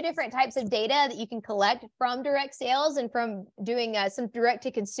are a few different types of data that you can collect from direct sales and from doing some direct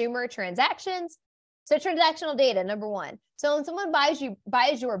to consumer transactions. So transactional data, number one. So when someone buys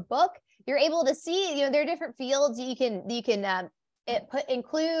your book, you're able to see, there are different fields you can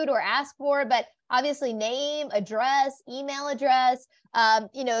include or ask for, but obviously name, address, email address.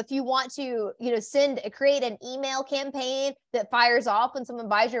 If you want to, create an email campaign that fires off when someone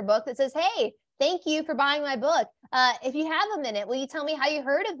buys your book that says, hey, thank you for buying my book. If you have a minute, will you tell me how you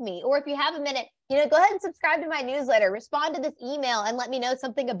heard of me? Or if you have a minute, go ahead and subscribe to my newsletter, respond to this email and let me know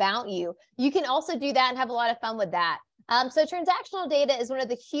something about you. You can also do that and have a lot of fun with that. So transactional data is one of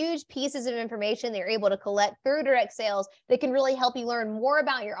the huge pieces of information that you're able to collect through direct sales that can really help you learn more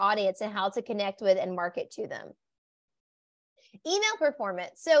about your audience and how to connect with and market to them. Email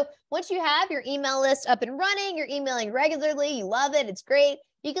performance. So once you have your email list up and running, you're emailing regularly, you love it, it's great.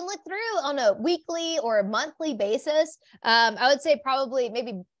 You can look through on a weekly or a monthly basis. I would say probably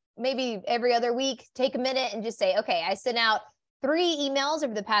maybe every other week, take a minute and just say, okay, I sent out 3 emails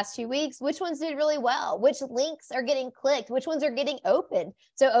over the past 2 weeks. Which ones did really well? Which links are getting clicked? Which ones are getting opened?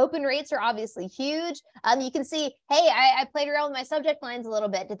 So open rates are obviously huge. You can see, hey, I played around with my subject lines a little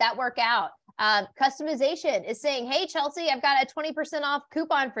bit. Did that work out? Customization is saying, hey, Chelsea, I've got a 20% off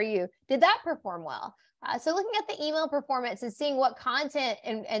coupon for you. Did that perform well? So looking at the email performance and seeing what content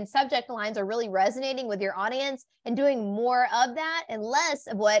and subject lines are really resonating with your audience and doing more of that and less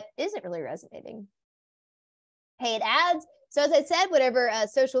of what isn't really resonating. Paid ads. So as I said, whatever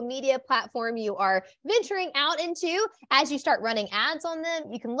social media platform you are venturing out into, as you start running ads on them,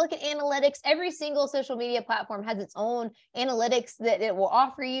 you can look at analytics. Every single social media platform has its own analytics that it will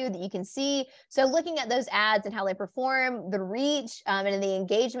offer you that you can see. So looking at those ads and how they perform, the reach and the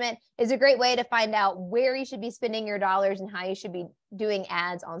engagement is a great way to find out where you should be spending your dollars and how you should be doing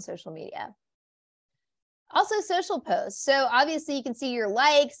ads on social media. Also social posts. So obviously you can see your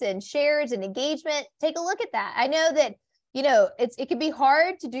likes and shares and engagement. Take a look at that. I know that it can be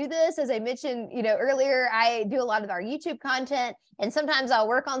hard to do this. As I mentioned, earlier, I do a lot of our YouTube content, and sometimes I'll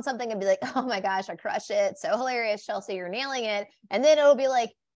work on something and be like, oh my gosh, I crush it. So hilarious, Chelsea, you're nailing it. And then it'll be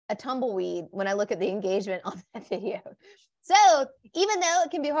like a tumbleweed when I look at the engagement on that video. So even though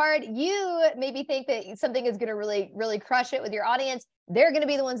it can be hard, you maybe think that something is going to really, really crush it with your audience. They're going to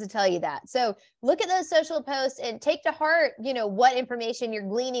be the ones to tell you that. So look at those social posts and take to heart, what information you're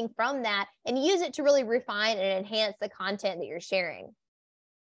gleaning from that and use it to really refine and enhance the content that you're sharing.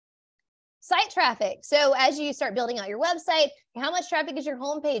 Site traffic. So as you start building out your website, how much traffic is your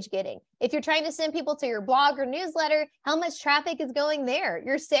homepage getting? If you're trying to send people to your blog or newsletter, how much traffic is going there?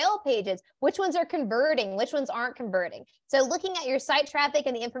 Your sale pages, which ones are converting? Which ones aren't converting? So looking at your site traffic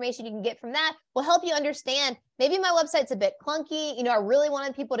and the information you can get from that will help you understand, maybe my website's a bit clunky. I really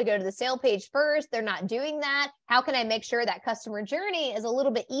wanted people to go to the sale page first. They're not doing that. How can I make sure that customer journey is a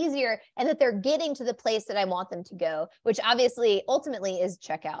little bit easier and that they're getting to the place that I want them to go, which obviously ultimately is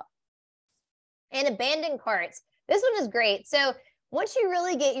checkout. And abandoned carts. This one is great. So once you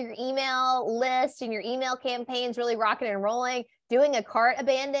really get your email list and your email campaigns really rocking and rolling, doing a cart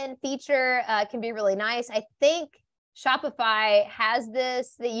abandon feature can be really nice. I think Shopify has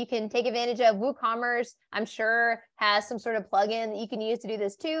this that you can take advantage of. WooCommerce, I'm sure, has some sort of plugin that you can use to do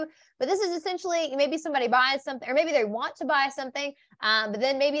this too. But this is essentially, maybe somebody buys something, or maybe they want to buy something, but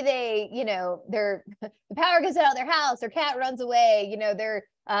then maybe they, the power goes out of their house, their cat runs away, their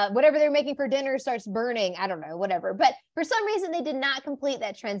whatever they're making for dinner starts burning. I don't know, whatever. But for some reason, they did not complete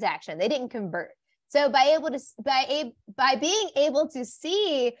that transaction. They didn't convert. So by being able to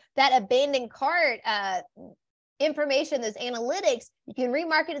see that abandoned cart information, those analytics, you can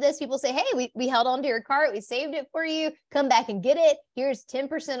remarket to this. People say, hey, we held on to your cart, we saved it for you, come back and get it. Here's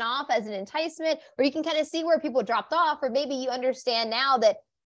 10% off as an enticement. Or you can kind of see where people dropped off, or maybe you understand now that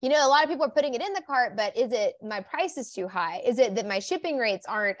a lot of people are putting it in the cart, but is it my price is too high? Is it that my shipping rates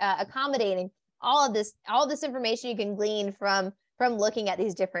aren't accommodating? All this information you can glean from looking at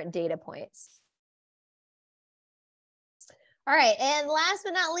these different data points. All right, and last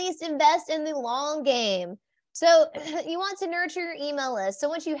but not least, invest in the long game. So you want to nurture your email list. So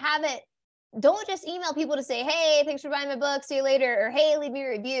once you have it, don't just email people to say, hey, thanks for buying my book, see you later, or hey, leave me a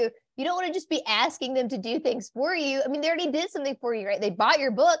review. You don't want to just be asking them to do things for you. I mean, they already did something for you, right? They bought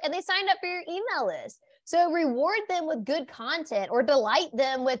your book and they signed up for your email list. So reward them with good content, or delight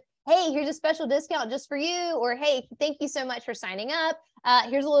them with, hey, here's a special discount just for you, or hey, thank you so much for signing up.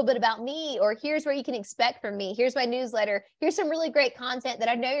 Here's a little bit about me, or here's where you can expect from me. Here's my newsletter. Here's some really great content that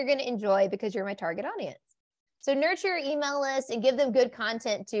I know you're going to enjoy because you're my target audience. So nurture your email list and give them good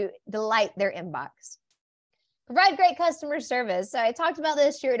content to delight their inbox. Provide great customer service. So I talked about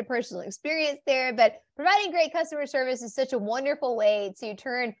this, shared a personal experience there, but providing great customer service is such a wonderful way to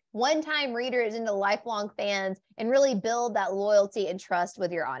turn one-time readers into lifelong fans and really build that loyalty and trust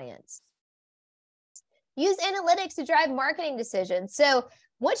with your audience. Use analytics to drive marketing decisions. So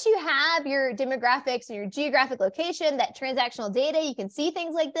once you have your demographics and your geographic location, that transactional data, you can see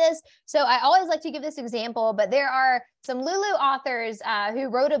things like this. So I always like to give this example, but there are some Lulu authors who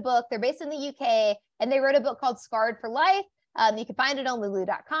wrote a book. They're based in the UK, and they wrote a book called Scarred for Life. You can find it on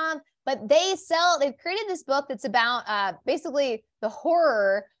lulu.com, but they've created this book that's about basically the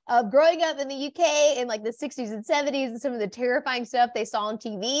horror of growing up in the UK in like the 60s and 70s and some of the terrifying stuff they saw on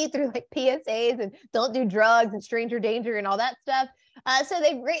TV through like PSAs and don't do drugs and stranger danger and all that stuff. So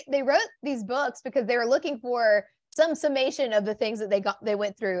they wrote these books because they were looking for some summation of the things that they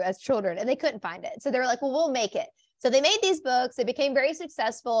went through as children, and they couldn't find it. So they were like, well, we'll make it. So they made these books, they became very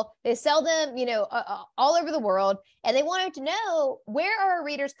successful. They sell them, all over the world. And they wanted to know, where are our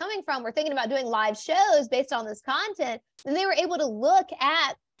readers coming from? We're thinking about doing live shows based on this content. And they were able to look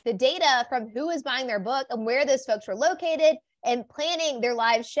at the data from who was buying their book and where those folks were located, and planning their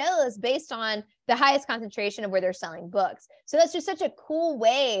live shows based on the highest concentration of where they're selling books. So that's just such a cool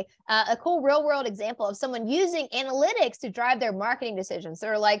way, a cool real world example of someone using analytics to drive their marketing decisions.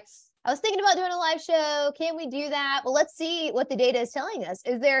 They're like, I was thinking about doing a live show. Can we do that? Well, let's see what the data is telling us.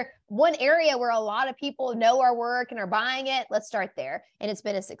 Is there one area where a lot of people know our work and are buying it? Let's start there. And it's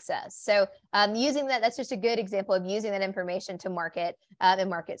been a success. So using that's just a good example of using that information to market and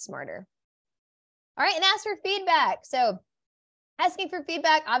market smarter. All right, and ask for feedback. So asking for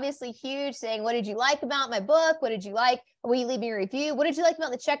feedback, obviously huge, saying, what did you like about my book? What did you like? Will you leave me a review? What did you like about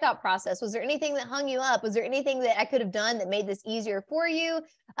the checkout process? Was there anything that hung you up? Was there anything that I could have done that made this easier for you?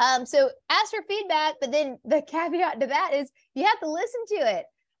 So ask for feedback, but then the caveat to that is you have to listen to it.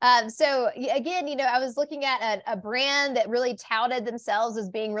 So again, I was looking at a brand that really touted themselves as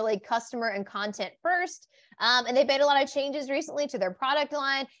being really customer and content first. And they've made a lot of changes recently to their product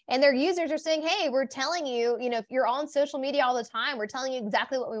line, and their users are saying, hey, we're telling you, if you're on social media all the time, we're telling you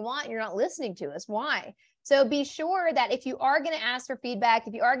exactly what we want, and you're not listening to us. Why? So be sure that if you are going to ask for feedback,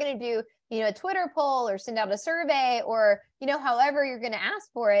 if you are going to do, a Twitter poll or send out a survey, or, however you're going to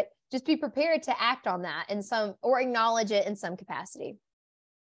ask for it, just be prepared to act on that or acknowledge it in some capacity.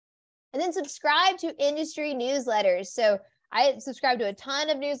 And then subscribe to industry newsletters. So I subscribe to a ton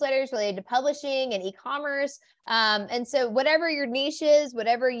of newsletters related to publishing and e-commerce. And so whatever your niche is,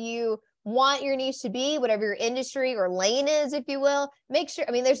 whatever you want your niche to be, whatever your industry or lane is, if you will, make sure,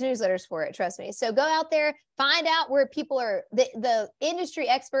 there's newsletters for it, trust me. So go out there, find out where people are, the industry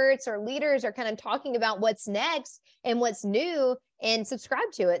experts or leaders are kind of talking about what's next and what's new, and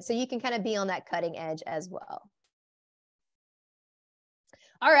subscribe to it so you can kind of be on that cutting edge as well.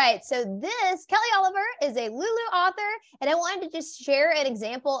 All right, so Kelly Oliver is a Lulu author, and I wanted to just share an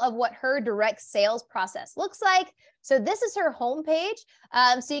example of what her direct sales process looks like. So this is her homepage.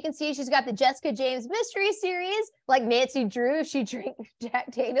 So you can see she's got the Jessica James Mystery Series, like Nancy Drew, she drank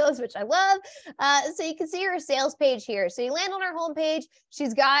Jack Daniels, which I love. So you can see her sales page here. So you land on her homepage.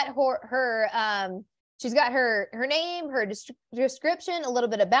 She's got she's got her name, her description, a little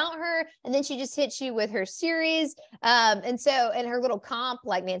bit about her, and then she just hits you with her series. And her little comp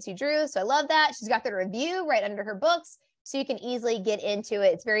like Nancy Drew. So I love that. She's got the review right under her books, so you can easily get into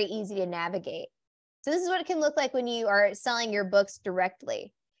it. It's very easy to navigate. So this is what it can look like when you are selling your books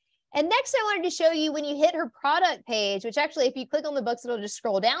directly. And next, I wanted to show you when you hit her product page, which actually, if you click on the books, it'll just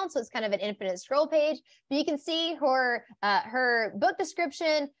scroll down. So it's kind of an infinite scroll page. But you can see her book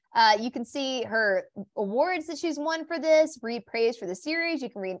description. You can see her awards that she's won for this, read praise for the series. You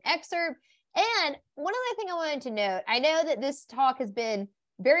can read an excerpt. And one other thing I wanted to note, I know that this talk has been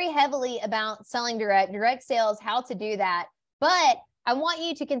very heavily about selling direct sales, how to do that. But I want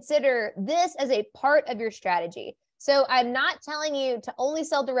you to consider this as a part of your strategy. So I'm not telling you to only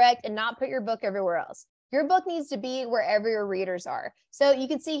sell direct and not put your book everywhere else. Your book needs to be wherever your readers are. So you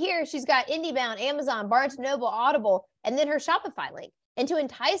can see here, she's got IndieBound, Amazon, Barnes & Noble, Audible, and then her Shopify link. And to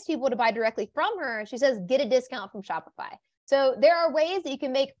entice people to buy directly from her, she says, get a discount from Shopify. So there are ways that you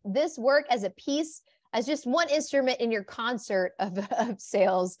can make this work as a piece, as just one instrument in your concert of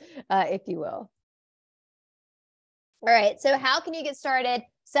sales, if you will. All right, so how can you get started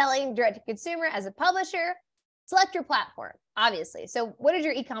selling direct to consumer as a publisher? Select your platform, obviously. So what is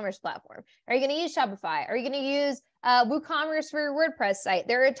your e-commerce platform? Are you going to use Shopify? Are you going to use WooCommerce for your WordPress site?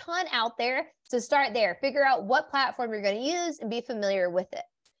 There are a ton out there. So start there. Figure out what platform you're going to use and be familiar with it.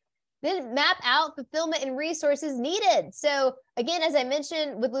 Then map out fulfillment and resources needed. So again, as I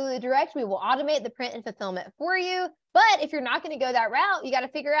mentioned with Lulu Direct, we will automate the print and fulfillment for you. But if you're not going to go that route, you got to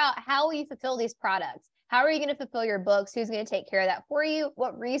figure out, how will you fulfill these products? How are you going to fulfill your books? Who's going to take care of that for you?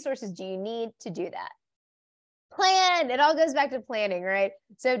 What resources do you need to do that? Plan. It all goes back to planning, right?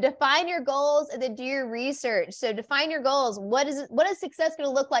 So define your goals and then do your research. So define your goals. What is success going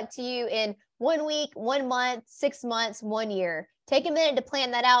to look like to you in 1 week, 1 month, 6 months, 1 year? Take a minute to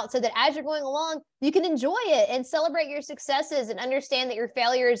plan that out so that as you're going along, you can enjoy it and celebrate your successes and understand that your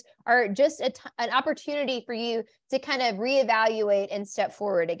failures are just an opportunity for you to kind of reevaluate and step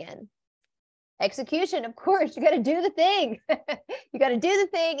forward again. Execution, of course, you got to do the thing. You got to do the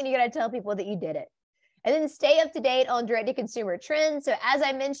thing, and you got to tell people that you did it. And then stay up to date on direct-to-consumer trends. So as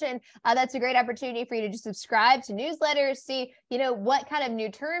I mentioned, that's a great opportunity for you to just subscribe to newsletters, see, what kind of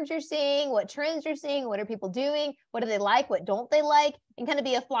new terms you're seeing, what trends you're seeing, what are people doing, what do they like, what don't they like, and kind of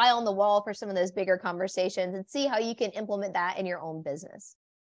be a fly on the wall for some of those bigger conversations and see how you can implement that in your own business.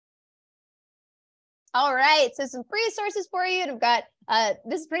 All right, so some free sources for you, and I've got,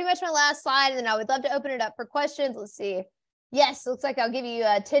 this is pretty much my last slide, and then I would love to open it up for questions. Let's see. Yes, looks like I'll give you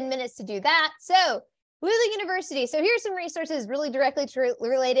 10 minutes to do that. So Lulu University. So here's some resources really directly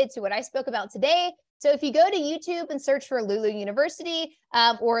related to what I spoke about today. So if you go to YouTube and search for Lulu University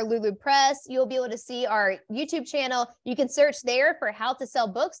or Lulu Press, you'll be able to see our YouTube channel. You can search there for how to sell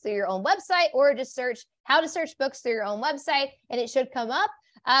books through your own website, or just search how to search books through your own website, and it should come up.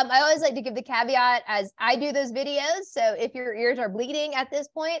 I always like to give the caveat as I do those videos. So if your ears are bleeding at this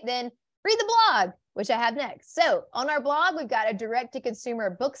point, then read the blog, which I have next. So on our blog, we've got a direct to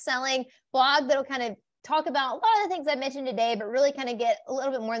consumer book selling blog that'll kind of talk about a lot of the things I mentioned today, but really kind of get a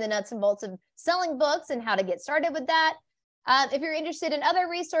little bit more in the nuts and bolts of selling books and how to get started with that. If you're interested in other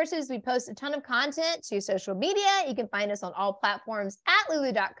resources, we post a ton of content to social media. You can find us on all platforms at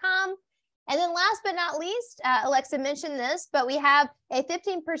lulu.com. And then last but not least, Alexa mentioned this, but we have a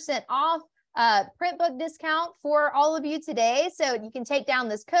 15% off print book discount for all of you today. So you can take down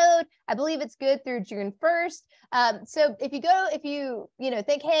this code. I believe it's good through June 1st. So if you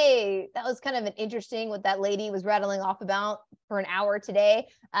think, hey, that was kind of an interesting what that lady was rattling off about for an hour today,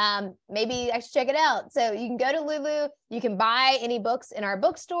 maybe I should check it out. So you can go to Lulu, you can buy any books in our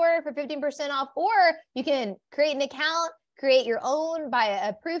bookstore for 15% off, or you can create an account, create your own, buy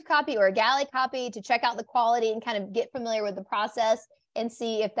a proof copy or a galley copy to check out the quality and kind of get familiar with the process and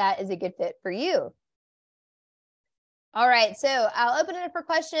see if that is a good fit for you. All right, so I'll open it up for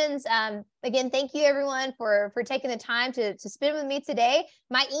questions. Again, thank you everyone for taking the time to spend with me today.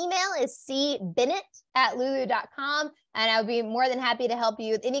 My email is cbennett@lulu.com, and I'll be more than happy to help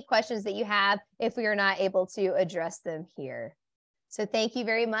you with any questions that you have if we are not able to address them here. So thank you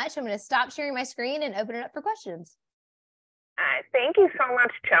very much. I'm going to stop sharing my screen and open it up for questions. Thank you so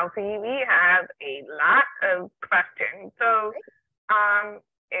much, Chelsea. We have a lot of questions. So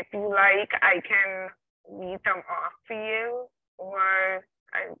if you like, I can read them off for you, or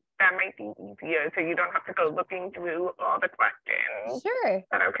that might be easier so you don't have to go looking through all the questions. Sure. Is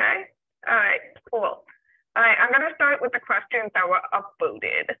that okay? All right, cool. All right, I'm going to start with the questions that were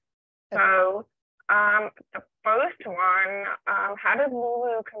upvoted. Okay. So the first one, how does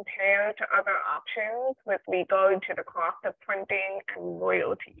Lulu compare to other options with regard to the cost of printing and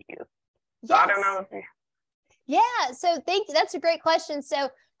royalties? Yes. So I don't know if you... Yeah, so that's a great question.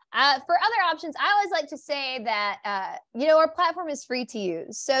 So for other options, I always like to say that, our platform is free to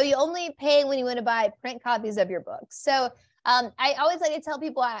use. So you only pay when you want to buy print copies of your books. So I always like to tell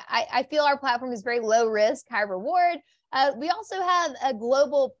people, I feel our platform is very low risk, high reward. We also have a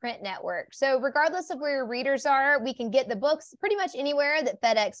global print network. So regardless of where your readers are, we can get the books pretty much anywhere that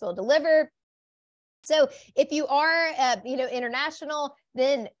FedEx will deliver. So if you are, international,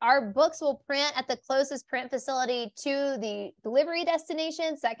 then our books will print at the closest print facility to the delivery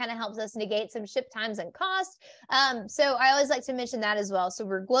destination. So that kind of helps us negate some ship times and costs. So I always like to mention that as well. So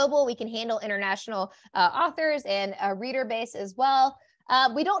we're global. We can handle international authors and a reader base as well.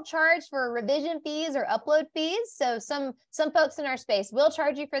 We don't charge for revision fees or upload fees. So some folks in our space will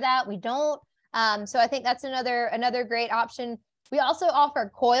charge you for that. We don't. So I think that's another great option. We also offer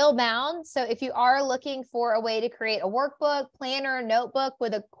coil bound. So if you are looking for a way to create a workbook, planner, notebook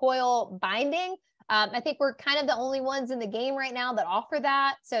with a coil binding, I think we're kind of the only ones in the game right now that offer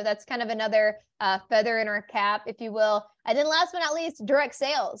that. So that's kind of another feather in our cap, if you will. And then last but not least, direct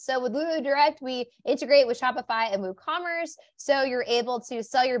sales. So with Lulu Direct, we integrate with Shopify and WooCommerce. So you're able to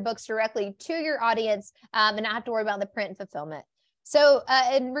sell your books directly to your audience and not have to worry about the print and fulfillment. So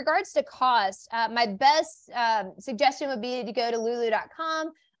in regards to cost, my best suggestion would be to go to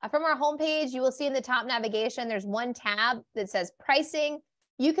lulu.com. From our homepage, you will see in the top navigation, there's one tab that says pricing.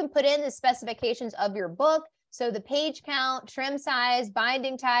 You can put in the specifications of your book. So the page count, trim size,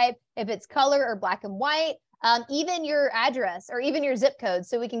 binding type, if it's color or black and white, even your address or even your zip code.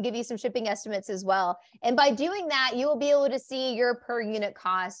 So we can give you some shipping estimates as well. And by doing that, you will be able to see your per unit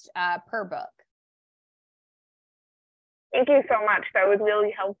cost per book. Thank you so much. That was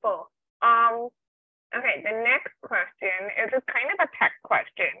really helpful. Okay, the next question is kind of a tech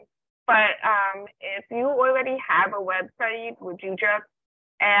question, but if you already have a website, would you just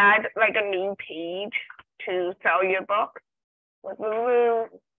add like a new page to sell your book? Would Lulu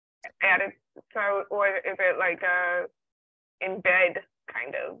add it, so, or is it like a embed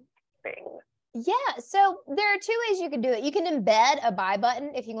kind of thing? Yeah, so there are two ways you can do it. You can embed a buy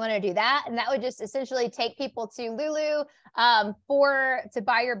button if you want to do that, and that would just essentially take people to Lulu to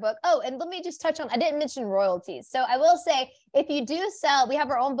buy your book. Oh, and let me just touch on, I didn't mention royalties. So I will say, if you do sell, we have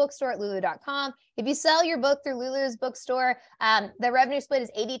our own bookstore at lulu.com. If you sell your book through Lulu's bookstore, the revenue split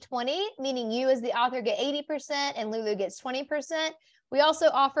is 80-20, meaning you as the author get 80% and Lulu gets 20%. We also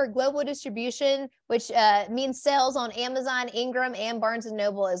offer global distribution, which means sales on Amazon, Ingram, and Barnes &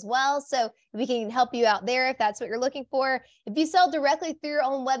 Noble as well. So we can help you out there if that's what you're looking for. If you sell directly through your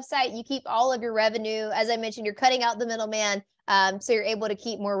own website, you keep all of your revenue. As I mentioned, you're cutting out the middleman, so you're able to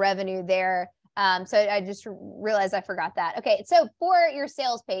keep more revenue there. So I just realized I forgot that. Okay, so for your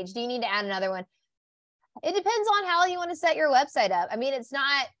sales page, do you need to add another one? It depends on how you want to set your website up. I mean, it's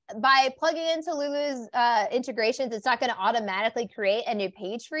not by plugging into Lulu's integrations, it's not going to automatically create a new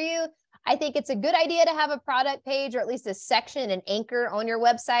page for you. I think it's a good idea to have a product page, or at least a section, an anchor on your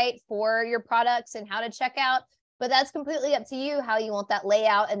website for your products and how to check out. But that's completely up to you how you want that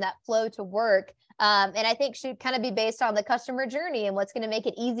layout and that flow to work. And I think should kind of be based on the customer journey and what's going to make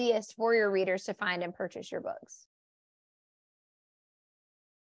it easiest for your readers to find and purchase your books.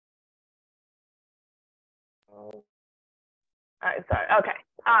 Sorry. Okay.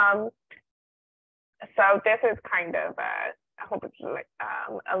 So this is kind of I hope it's like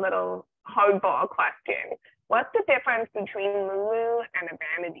a little hardball question. What's the difference between Lulu and a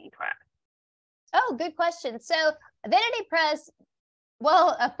vanity press? Oh, good question. So a vanity press,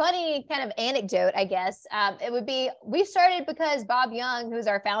 well, a funny kind of anecdote, I guess, it would be, we started because Bob Young, who's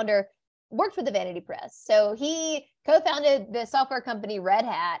our founder, worked with the vanity press. So he co-founded the software company Red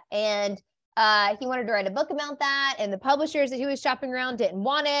Hat, and he wanted to write a book about that, and the publishers that he was shopping around didn't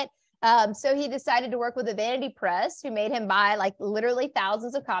want it. So he decided to work with a vanity press, who made him buy like literally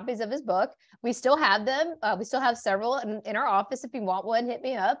thousands of copies of his book. We still have them. We still have several in our office. If you want one, hit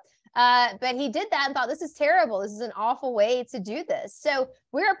me up. But he did that and thought, this is terrible. This is an awful way to do this. So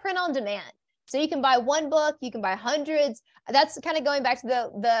we're a print on demand. So you can buy one book, you can buy hundreds. That's kind of going back to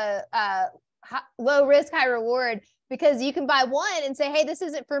the low risk, high reward, because you can buy one and say, hey, this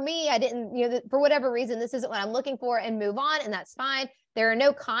isn't for me. I didn't, for whatever reason, this isn't what I'm looking for, and move on. And that's fine. There are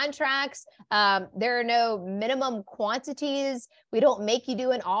no contracts. There are no minimum quantities. We don't make you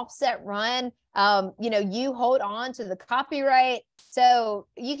do an offset run. You hold on to the copyright. So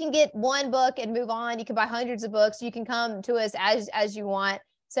you can get one book and move on. You can buy hundreds of books. You can come to us as you want.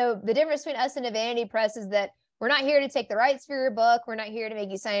 So the difference between us and a vanity press is that we're not here to take the rights for your book. We're not here to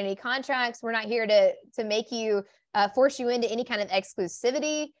make you sign any contracts. We're not here to make you force you into any kind of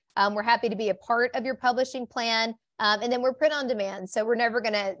exclusivity. We're happy to be a part of your publishing plan. And then we're print on demand. So we're never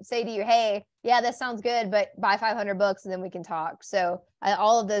going to say to you, hey, yeah, that sounds good, but buy 500 books and then we can talk. So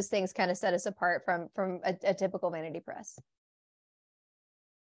all of those things kind of set us apart from a typical vanity press.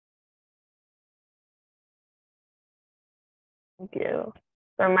 Thank you.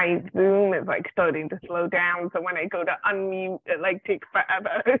 So my Zoom is like starting to slow down. So when I go to unmute, it like takes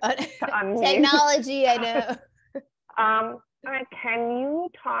forever to unmute. Technology, I know. Can you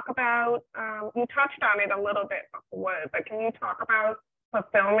talk about, you touched on it a little bit before, but can you talk about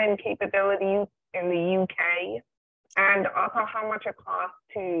fulfillment capabilities in the UK, and also how much it costs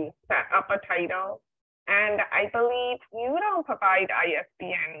to set up a title? And I believe you don't provide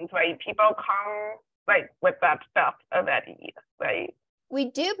ISBNs, right? People come like with that stuff already, right? We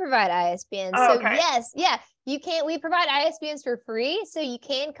do provide ISBNs. Oh, so okay. yes, yeah, you can. We provide ISBNs for free. So you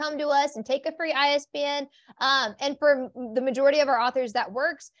can come to us and take a free ISBN. And for the majority of our authors, that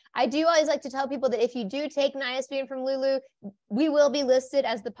works. I do always like to tell people that if you do take an ISBN from Lulu, we will be listed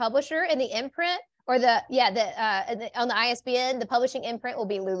as the publisher in the imprint, or on the ISBN, the publishing imprint will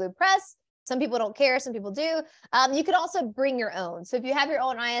be Lulu Press. Some people don't care, some people do. You can also bring your own. So if you have your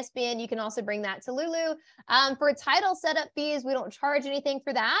own ISBN, you can also bring that to Lulu. For title setup fees, we don't charge anything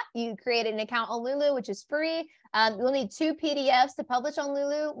for that. You create an account on Lulu, which is free. You'll need 2 PDFs to publish on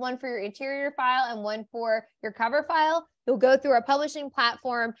Lulu, one for your interior file and one for your cover file. You'll go through our publishing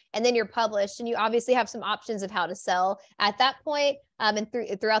platform and then you're published. And you obviously have some options of how to sell at that point and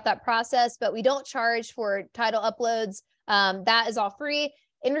throughout that process, but we don't charge for title uploads. That is all free.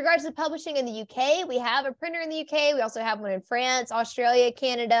 In regards to publishing in the UK, we have a printer in the UK. We also have one in France, Australia,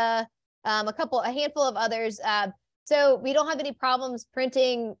 Canada, a handful of others. So we don't have any problems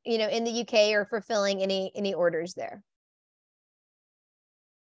printing, in the UK or fulfilling any orders there.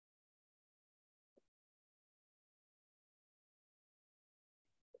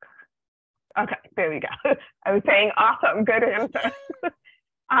 Okay, there we go. I was saying awesome, good answer.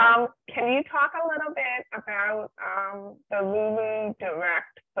 Can you talk a little bit about the Lulu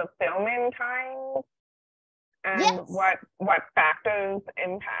direct fulfillment times and yes. what factors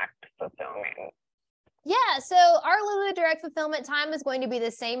impact fulfillment? Yeah, so our Lulu direct fulfillment time is going to be the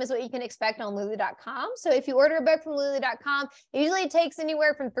same as what you can expect on Lulu.com. So if you order a book from Lulu.com, it usually takes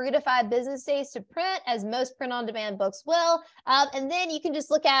anywhere from 3 to 5 business days to print, as most print-on-demand books will. And then you can just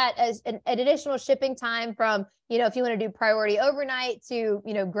look at an additional shipping time from, if you want to do priority overnight to,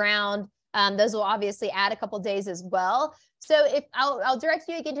 ground Those will obviously add a couple days as well. So if I'll direct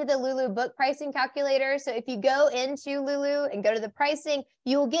you again to the Lulu book pricing calculator. So if you go into Lulu and go to the pricing,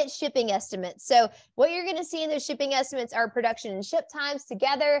 you will get shipping estimates. So what you're going to see in those shipping estimates are production and ship times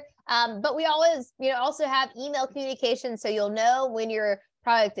together. But we always, also have email communication. So you'll know when your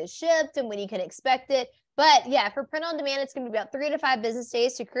product is shipped and when you can expect it. But yeah, for print on demand, it's going to be about 3 to 5 business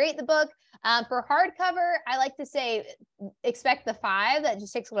days to create the book. For hardcover, I like to say expect the 5. That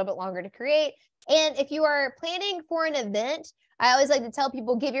just takes a little bit longer to create. And if you are planning for an event, I always like to tell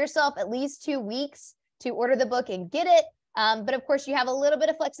people, give yourself at least 2 weeks to order the book and get it. But of course, you have a little bit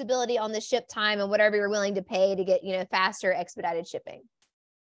of flexibility on the ship time and whatever you're willing to pay to get, faster expedited shipping.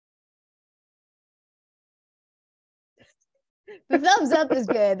 The thumbs up is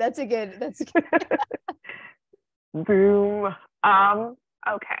good. That's good. Boom.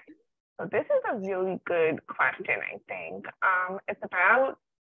 Okay. So this is a really good question, I think. It's about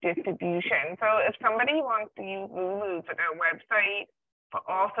distribution. So if somebody wants to use Lulu for their website, but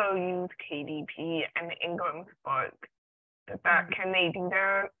also use KDP and Ingram Spark, can they do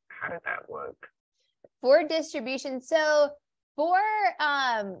that? How does that work? For distribution, so for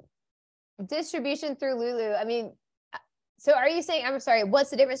distribution through Lulu, so are you saying, I'm sorry, what's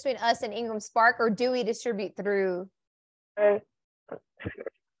the difference between us and Ingram Spark, or do we distribute through? Let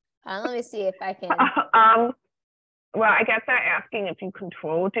me see if I can. Well, I guess they're asking if you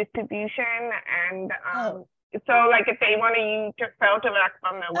control distribution, and so like if they want to use sell direct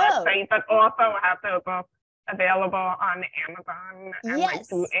from their website, but also have their book available on Amazon and like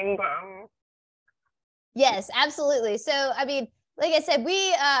through Ingram. Yes, absolutely. So, like I said,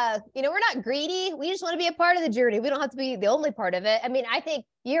 we, we're not greedy. We just want to be a part of the journey. We don't have to be the only part of it. I think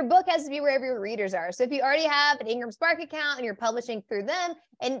your book has to be wherever your readers are. So if you already have an Ingram Spark account and you're publishing through them,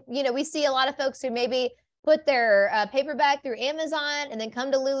 and, we see a lot of folks who maybe put their paperback through Amazon and then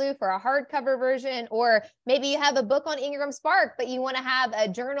come to Lulu for a hardcover version, or maybe you have a book on Ingram Spark, but you want to have a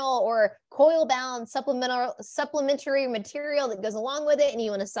journal or coil-bound supplementary material that goes along with it, and you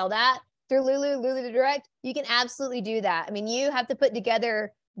want to sell that through Lulu Direct, you can absolutely do that. You have to put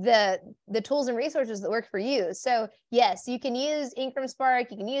together the tools and resources that work for you. So yes, you can use Ingram Spark,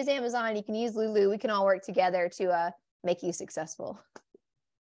 you can use Amazon, you can use Lulu. We can all work together to make you successful.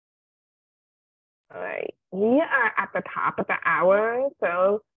 All right, we are at the top of the hour,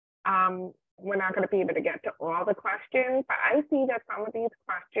 so we're not going to be able to get to all the questions, but I see that some of these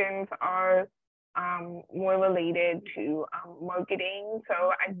questions are more related to marketing.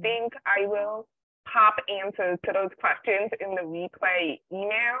 So I think I will pop answers to those questions in the replay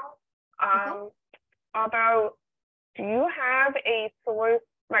email. Although, do you have a source,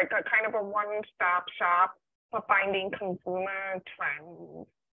 like a kind of a one-stop shop for finding consumer trends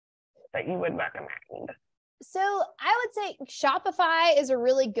that you would recommend? So I would say Shopify is a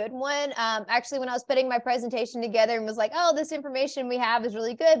really good one. Actually, when I was putting my presentation together and was like, oh, this information we have is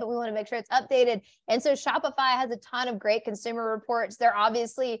really good, but we want to make sure it's updated. And so Shopify has a ton of great consumer reports. They're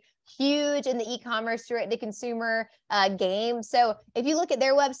obviously huge in the e-commerce direct to consumer game. So if you look at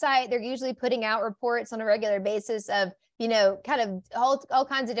their website, they're usually putting out reports on a regular basis of, kind of all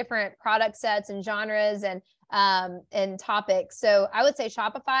kinds of different product sets and genres and topics. So I would say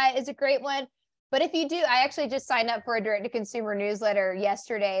Shopify is a great one. But if you do, I actually just signed up for a direct-to-consumer newsletter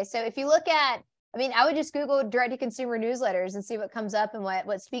yesterday. So if you look at, I would just Google direct-to-consumer newsletters and see what comes up and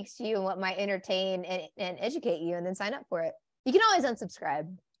what speaks to you and what might entertain and educate you, and then sign up for it. You can always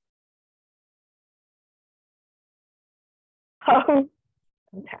unsubscribe. Okay.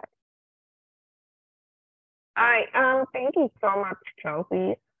 All right. Thank you so much,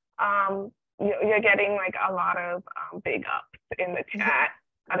 Chelsea. You're getting like a lot of big ups in the chat.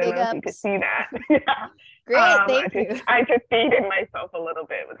 I don't know if you could see that. Yeah. Great, thank you. I just dated myself a little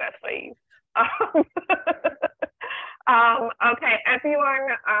bit with that phrase. Okay,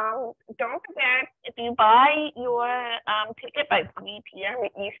 everyone, don't forget, if you buy your ticket by 3 p.m.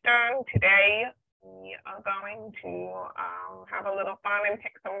 Eastern today, we are going to have a little fun and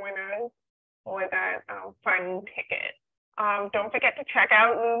pick some winners for that fun ticket. Don't forget to check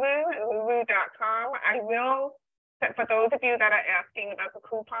out Lulu at lulu.com. For those of you that are asking about the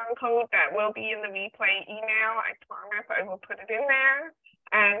coupon code, that will be in the replay email. I promise I will put it in there.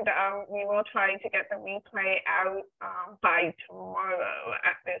 And we will try to get the replay out by tomorrow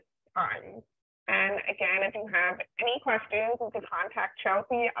at this time. And again, if you have any questions, you can contact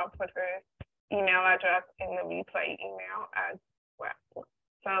Chelsea. I'll put her email address in the replay email as well.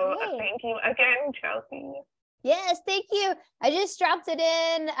 So thank you again, Chelsea. Yes, thank you. I just dropped it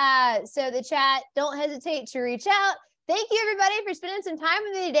in. So the chat, don't hesitate to reach out. Thank you, everybody, for spending some time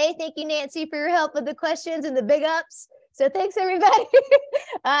with me today. Thank you, Nancy, for your help with the questions and the big ups. So thanks, everybody.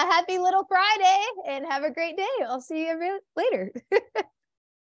 Happy Little Friday and have a great day. I'll see you later.